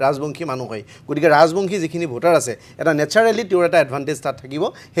নিজেই ৰাজবংশী মানুহ হয় গতিকে ৰাজবংশী যিখিনি ভোটাৰ আছে এটা নেচাৰেলি তেওঁৰ এটা এডভান্টেজ তাত থাকিব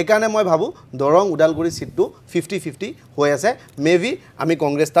সেইকাৰণে মই ভাবোঁ দৰং ওদালগুৰি সিটটো 50-50 হৈ আছে মেবি আমি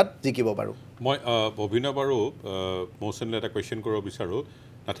কংগ্ৰেছ তাত জিকিব পাৰোঁ মই অভিনৱ আৰু মৌচনলৈ এটা কুৱেশ্যন কৰিব বিচাৰোঁ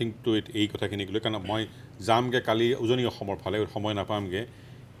নাথিং টু ইট এই কথাখিনিক লৈ কাৰণ মই যামগৈ কালি উজনি অসমৰ ফালে সময় নাপামগৈ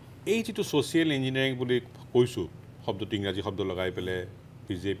এই যিটো ছ'চিয়েল ইঞ্জিনিয়াৰিং বুলি কৈছোঁ শব্দটো ইংৰাজী শব্দ লগাই পেলাই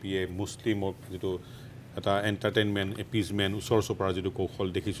বিজেপিয়ে মুছলিমক যিটো এটা এণ্টাৰটেইনমেণ্ট এপিজমেণ্ট ওচৰ চপাৰ যিটো কৌশল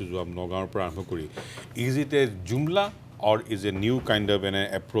দেখিছোঁ যোৱা নগাঁৱৰ পৰা আৰম্ভ কৰি is it A Jumla or is a new kind of an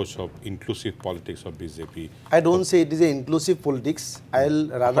approach of inclusive politics of BJP? I don't say it is a inclusive politics. I'll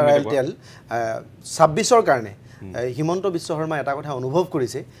tell 26 কাৰণে হিমন্ত বিশ্ব শৰ্মা এটা কথা অনুভৱ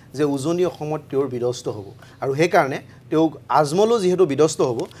কৰিছে যে উজনি অসমত তেওঁৰ বিধ্বস্ত হ'ব আৰু সেই কাৰণে তেওঁক আজমলো যেহেতু বিধ্বস্ত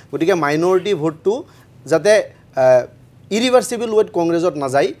হ'ব গতিকে মাইনৰিটি ভোটটো যাতে ইৰিভাৰ্সিবল ৱেট কংগ্ৰেছত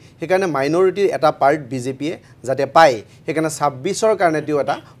নাযায় সেইকাৰণে মাইনৰিটিৰ এটা পাৰ্ট বিজেপিয়ে যাতে পায় সেইকাৰণে 26ৰ কাৰণে তেওঁ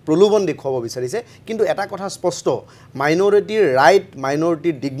এটা প্ৰলোভন দেখুৱাব বিচাৰিছে কিন্তু এটা কথা স্পষ্ট মাইনৰিটিৰ ৰাইট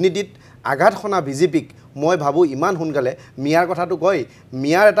মাইনৰিটিৰ ডিগনিটিত আঘাত খনা বিজেপিক মই ভাবো ইমান সোনকালে মিয়াৰ কথাটো কয়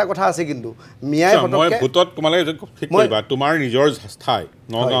মিয়াৰ এটা কথা আছে কিন্তু মিয়াই মই ভোটত তোমালোকে ঠিক কৰিবা তোমাৰ নিজৰ ঠাই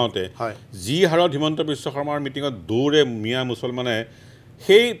নগাঁৱতে যি হাৰত হিমন্ত বিশ্ব শৰ্মাৰ মিটিঙত দৌৰে মিয়া মুছলমানে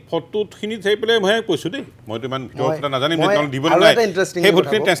সেই ফটোখিনি চাই পেলাই মই কৈছোঁ দেই মইতো ইমান ভিতৰৰ কথা নাজানিম দিবলৈ নাই সেই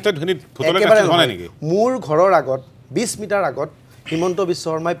ভোটখিনি টেষ্টেড ভোটলৈ হোৱা নাই নেকি মোৰ ঘৰৰ আগত 20 মিটাৰ আগত হিমন্ত বিশ্ব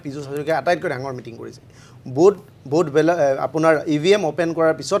শৰ্মাই পীযুষ হাজৰিকাই আটাইতকৈ ডাঙৰ মিটিং কৰিছে ভোট আপোনাৰ ইভিএম ওপেন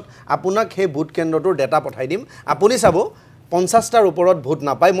কৰাৰ পিছত আপোনাক সেই ভোট কেন্দ্ৰটোৰ ডেটা পঠাই দিম আপুনি চাব 50টাৰ ওপৰত ভোট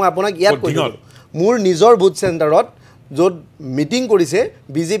নাপায় মই আপোনাক ইয়াত কৈ দিম মোৰ নিজৰ ভোট চেণ্টাৰত য'ত মিটিং কৰিছে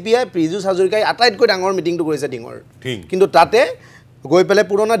বিজেপিয়ে পীযুষ হাজৰিকাই আটাইতকৈ ডাঙৰ মিটিংটো কৰিছে ডিঙৰ কিন্তু তাতে গৈ পেলাই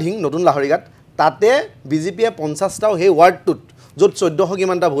পুৰণা ঢিং নতুন লাহৰিঘাট তাতে বিজেপিয়ে 50টাও সেই ৱাৰ্ডটোত য'ত 1400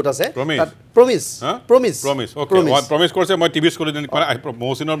 কিমানটা ভোট আছে প্ৰমিছ কৰিছে মই টিভি স্কুলত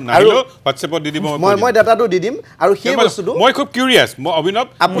মৌচিনৰ নাহিলো হোৱাটছএপত দি দিব মই ডাটাটো দি দিম আৰু সেই বস্তুটো মই খুব কিউৰিয়াছ মই অভিনৱ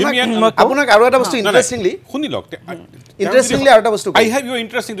আপোনাক আৰু এটা বস্তু ইন্টাৰেষ্টিংলি শুনি লওক আৰু এটা বস্তু আই হেভ ইউ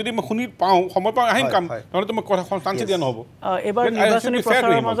ইন্টাৰেষ্টিং যদি মই শুনি পাওঁ সময় পাওঁ আহিম কাম নহ'লে তো মই কথা চান্স দিয়া নহ'ব এবাৰ নিৰ্বাচনী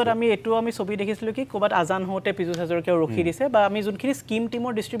প্ৰচাৰৰ মাজত আমি ছবি দেখিছিলোঁ কি ক'ৰবাত আজান হওঁতে পীযুষ হাজৰিকাও ৰখি দিছে বা আমি যোনখিনি স্কিম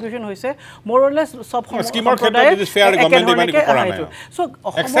টিমৰ ডিষ্ট্ৰিবিউশ্যন হৈছে মোৰ অৰলেছ চব স্কিমৰ ক্ষেত্ৰত ফেয়াৰ গভৰ্ণমেণ্ট ইমান কৰা নাই সো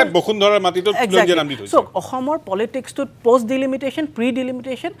এক্সেপ্ট বসুন্ধৰাৰ মাটিটো নাম দি থৈছে সো অসমৰ পলিটিক্সটোত পোষ্ট ডিলিমিটেশ্যন প্ৰি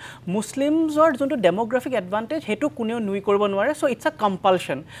ডিলিমিটেশ্যন মুছলিমছৰ যোনটো ডেমোগ্ৰাফিক এডভান্টেজ সেইটো কোনেও নুই কৰিব নোৱাৰে সো ইটছ আ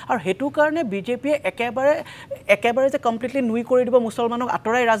কম্পালশ্যন আৰু সেইটো কাৰণে বিজেপিয়ে একেবাৰে যে কমপ্লিটলি নুই কৰি দিব মুছলমানক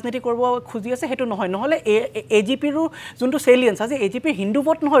আঁতৰাই ৰাজনীতি কৰিব খুজি আছে সেইটো নহয় নহ'লে এজিপিৰো যোনটো চেলিয়েঞ্চ আজি এজিপিৰ হিন্দু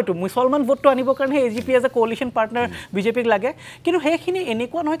ভোট নহয়তো মুছলমান ভোটটো আনিবৰ কাৰণে AGP as a coalition partner বিজেপিক লাগে কিন্তু সেইখিনি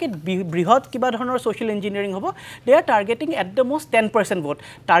এনেকুৱা নহয় কি বৃহৎ কিবা ধৰণৰ ছ'চিয়েল ইঞ্জিনিয়াৰিং হ'ব দে R targeting at the almost 10% vote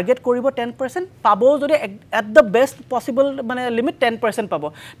target কৰিব 10% পাব যদি এট দ্য বেষ্ট পচিবল মানে লিমিট 10% পাব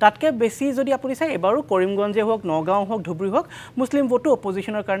তাতকৈ বেছি যদি আপুনি চাই এবাৰো কৰিমগঞ্জে হওক নগাঁও হওক ধুবুৰী হওক মুছলিম ভোটটো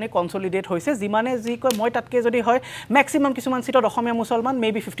অপজিশ্যনৰ কাৰণে কনচলিডেট হৈছে যিমানে যি কয় মই তাতকৈ যদি হয় মেক্সিমাম কিছুমান চিটত অসমীয়া মুছলমান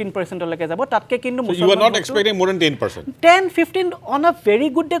মেবি 15%লৈকে যাব তাতকৈ কিন্তু you are not expecting more than 10%. 10-15 on a very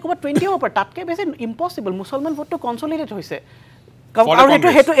good day ক'ব 20 হ'ব পাৰে তাতকৈ বেছি ইম্পচিবল মুছলমান ভোটটো কনচলিডেট হৈছে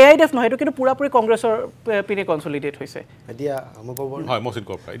আৰু সেইটো AIUDF নহয় সেইটো কিন্তু পুৰাপুৰি কংগ্ৰেছৰ পিনে কনচলিডেট হৈছে এতিয়া মই ক'ব হয় মহচিন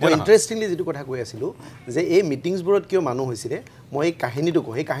কওক মই ইণ্টাৰেষ্টিংলি যিটো কথা কৈ আছিলোঁ যে এই মিটিংছবোৰত কিয় মানুহ হৈছিলে মই এই কাহিনীটো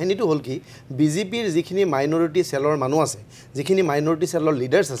কওঁ সেই কাহিনীটো হ'ল কি বিজেপিৰ যিখিনি মাইনৰিটি চেলৰ মানুহ আছে যিখিনি মাইনৰিটি চেলৰ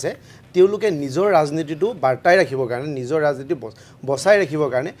লিডাৰ্ছ আছে তেওঁলোকে নিজৰ ৰাজনীতিটো বাৰ্তাই ৰাখিবৰ কাৰণে নিজৰ ৰাজনীতি বচাই ৰাখিবৰ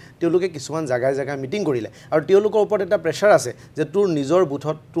কাৰণে তেওঁলোকে কিছুমান জাগাই জাগাই মিটিং কৰিলে আৰু তেওঁলোকৰ ওপৰত এটা প্ৰেছাৰ আছে যে তোৰ নিজৰ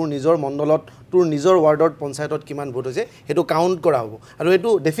বুথত তোৰ নিজৰ মণ্ডলত তোৰ নিজৰ ৱাৰ্ডত পঞ্চায়তত কিমান ভোট হৈছে সেইটো কাউণ্ট কৰা হ'ব আৰু এইটো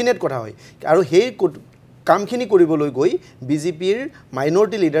ডেফিনেট কথা হয় আৰু সেই কামখিনি কৰিবলৈ গৈ বিজেপিৰ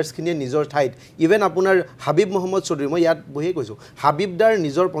মাইনৰিটি লিডাৰ্ছখিনিয়ে নিজৰ ঠাইত ইভেন আপোনাৰ হাবিব মহম্মদ চৌধুৰী মই ইয়াত বহিয়ে কৈছোঁ হাবিবদাৰ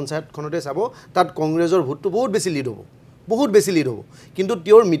নিজৰ পঞ্চায়তখনতে চাব তাত কংগ্ৰেছৰ ভোটটো বহুত বেছি লিড হ'ব কিন্তু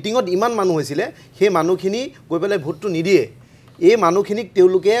তেওঁৰ মিটিঙত ইমান মানুহ হৈছিলে সেই মানুহখিনি গৈ পেলাই ভোটটো নিদিয়ে এই মানুহখিনিক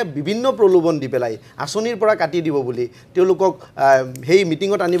তেওঁলোকে বিভিন্ন প্ৰলোভন দি পেলাই আঁচনিৰ পৰা কাটি দিব বুলি তেওঁলোকক সেই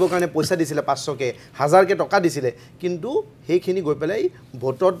মিটিঙত আনিবৰ কাৰণে পইচা দিছিলে 500কে 1000কে টকা দিছিলে কিন্তু সেইখিনি গৈ পেলাই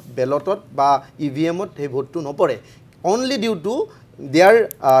ভোটত বেলটত বা EVMত সেই ভোটটো নপৰে only due to there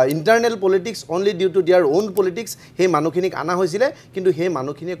internal politics only due to there one politics সেই মানুহখিনিক আনা হৈছিলে কিন্তু সেই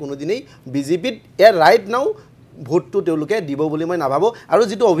মানুহখিনিয়ে কোনোদিনেই বিজেপিত ৰাইট নাও ভোটটো তেওঁলোকে দিব বুলি মই নাভাবো আৰু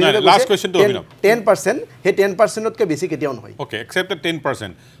যেটো অভিনৱ 10% হে 10%তকৈ বেছি কেতিয়াও নহয় okay accepted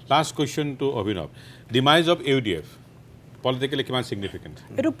 10% last question two অভিনৱ ডিমাইজ অফ AIUDF politically কিমান সিগনিফিকেন্ট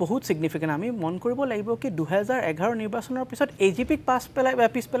এটো বহুত সিগনিফিকেন্ট আমি মন কৰিব লাগিব কি 2011 নিৰ্বাচনৰ পিছত AGP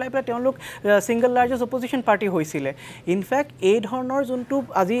পিছ পেলাই তেওঁলোক সিঙ্গল লাৰ্জেষ্ট অপজিশন পাৰ্টি হৈছিল ইনফ্যাক্ট এই ধৰণৰ যোনটো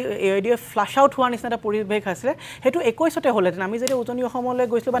আজি AIUDF ফ্লাশ আউট হোৱা নিচিনা পৰিৱেশ আছিল হেতু 21তে হলহেতেন আমি যদি উজনি অসমলৈ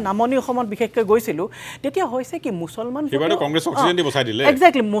গৈছিল বা নামনি অসমত বিশেষকৈ গৈছিল তেতিয়া হৈছে কি মুছলমান ভোটে কংগ্ৰেছ অক্সিজেন দি বসাই দিলে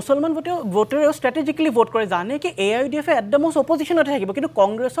এক্স্যাক্টলি মুছলমান ভোটৰে স্ট্ৰ্যাটেজিক্যালি ভোট কৰে জানে কি AIUDF এট দ্য মোস্ট অপজিশনতে থাকিব কিন্তু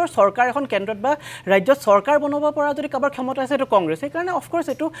কংগ্ৰেছৰ চৰকাৰ এখন কেন্দ্ৰত বা ৰাজ্যত চৰকাৰ বনাব পৰা যদি কাবাৰ আছে এটো কংগ্ৰেছ সেইকাৰণে অফ কোৰ্স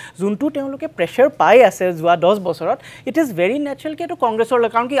এটো যোনটো তেওঁলোকে প্ৰেছাৰ পাই আছে যোৱা 10 বছৰত ইট ইজ ভেৰি নেচাৰেল কি এটো কংগ্ৰেছৰ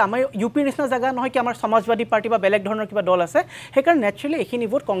কাৰণ কি আমাৰ ইউপি নিচিনা জায়গা নহয় কি আমাৰ সমাজবাদী পাৰ্টি বা বেলেগ ধৰণৰ কিবা দল আছে সেইকাৰণে নেচাৰেলি এখিনি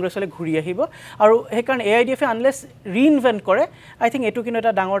ভোট কংগ্ৰেছলৈ ঘূৰি আহিব আৰু সেইকাৰণে AIUDF আনলেছ ৰিইনভেন্ট কৰে আই থিংক এটো কিন্তু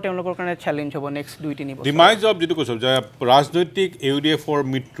এটা ডাঙৰ তেওঁলোকৰ কাৰণে চ্যালেঞ্জ হ'ব নেক্সট 2-3 বছৰ ডিমাইজ অফ যেটো কৈছো যে ৰাজনৈতিক AIUDFৰ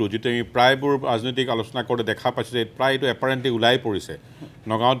মিত্ৰ যেটো আমি প্ৰায়বোৰ ৰাজনৈতিক আলোচনা কৰি দেখা পাইছো যে প্ৰায় এটো এপাৰেন্টলি উলাই পৰিছে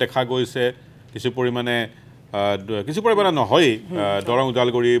নগাঁও দেখা গৈছে কিছু পৰিমাণে নহয় দৰং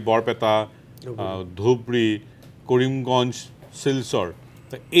উদালগুৰি বৰপেটা ধুবুৰী কৰিমগঞ্জ শিলচৰ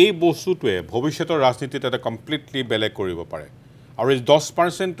এই বস্তুটোৱে ভৱিষ্যতৰ ৰাজনীতিত এটা কমপ্লিটলি বেলেগ কৰিব পাৰে আৰু এই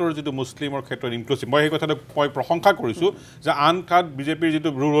 10%ৰ যেটো মুছলিমৰ ক্ষেত্ৰত ইনক্লুচিভ মই এই কথাটো মই প্ৰশংসা কৰিছো যে আন কাট বিজেপিৰ যেটো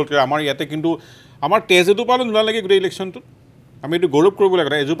ৰুল আমাৰ ইয়াতে কিন্তু আমাৰ তেজটো পালো নোলালে গোটেই ইলেকশ্যনটো আমি এটো গৌৰৱ কৰিব লাগে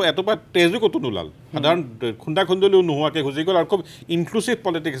এটোপা তেজু কত নোলাল সাধাৰণ খুন্দা খুন্দলিও নোহোৱাকে গুজি গ'ল আৰু খুব ইনক্লুচিভ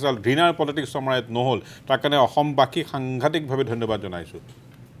পলিটিক্স হ'ল ঘৃণাৰ পলিটিক্স আমাৰ ইয়াত নহ'ল তাৰ কাৰণে অসমবাসী সাংঘাতিকভাৱে ধন্যবাদ জনাইছোঁ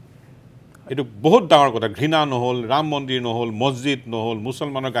এটো বহুত ডাঙৰ কথা ঘৃণা নহ'ল ৰাম মন্দিৰ নহ'ল মছজিদ নহ'ল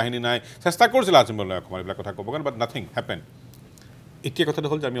মুছলমানৰ কাহিনী নাই চেষ্টা কৰিছিল আজিমলৈ অকমান এইবিলাক কথা ক'ব কাৰণে বাট নাথিং হেপেন এতিয়া কথাটো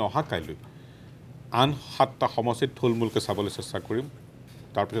হ'ল যে আমি অহা কাইলৈ আন 7টা সমষ্টিত থুলমূলকৈ চাবলৈ চেষ্টা কৰিম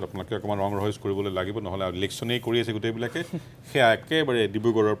তাৰপিছত আপোনালোকে অকমান ৰং ৰহইজ কৰিবলৈ লাগিব নহলে ইলেকশ্যনেই কৰি আছে গোটেইবিলাকে সেয়া একেবাৰে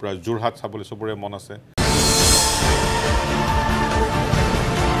ডিব্ৰুগড়ৰ পৰা যোৰহাট চাবলৈ চবৰে মন আছে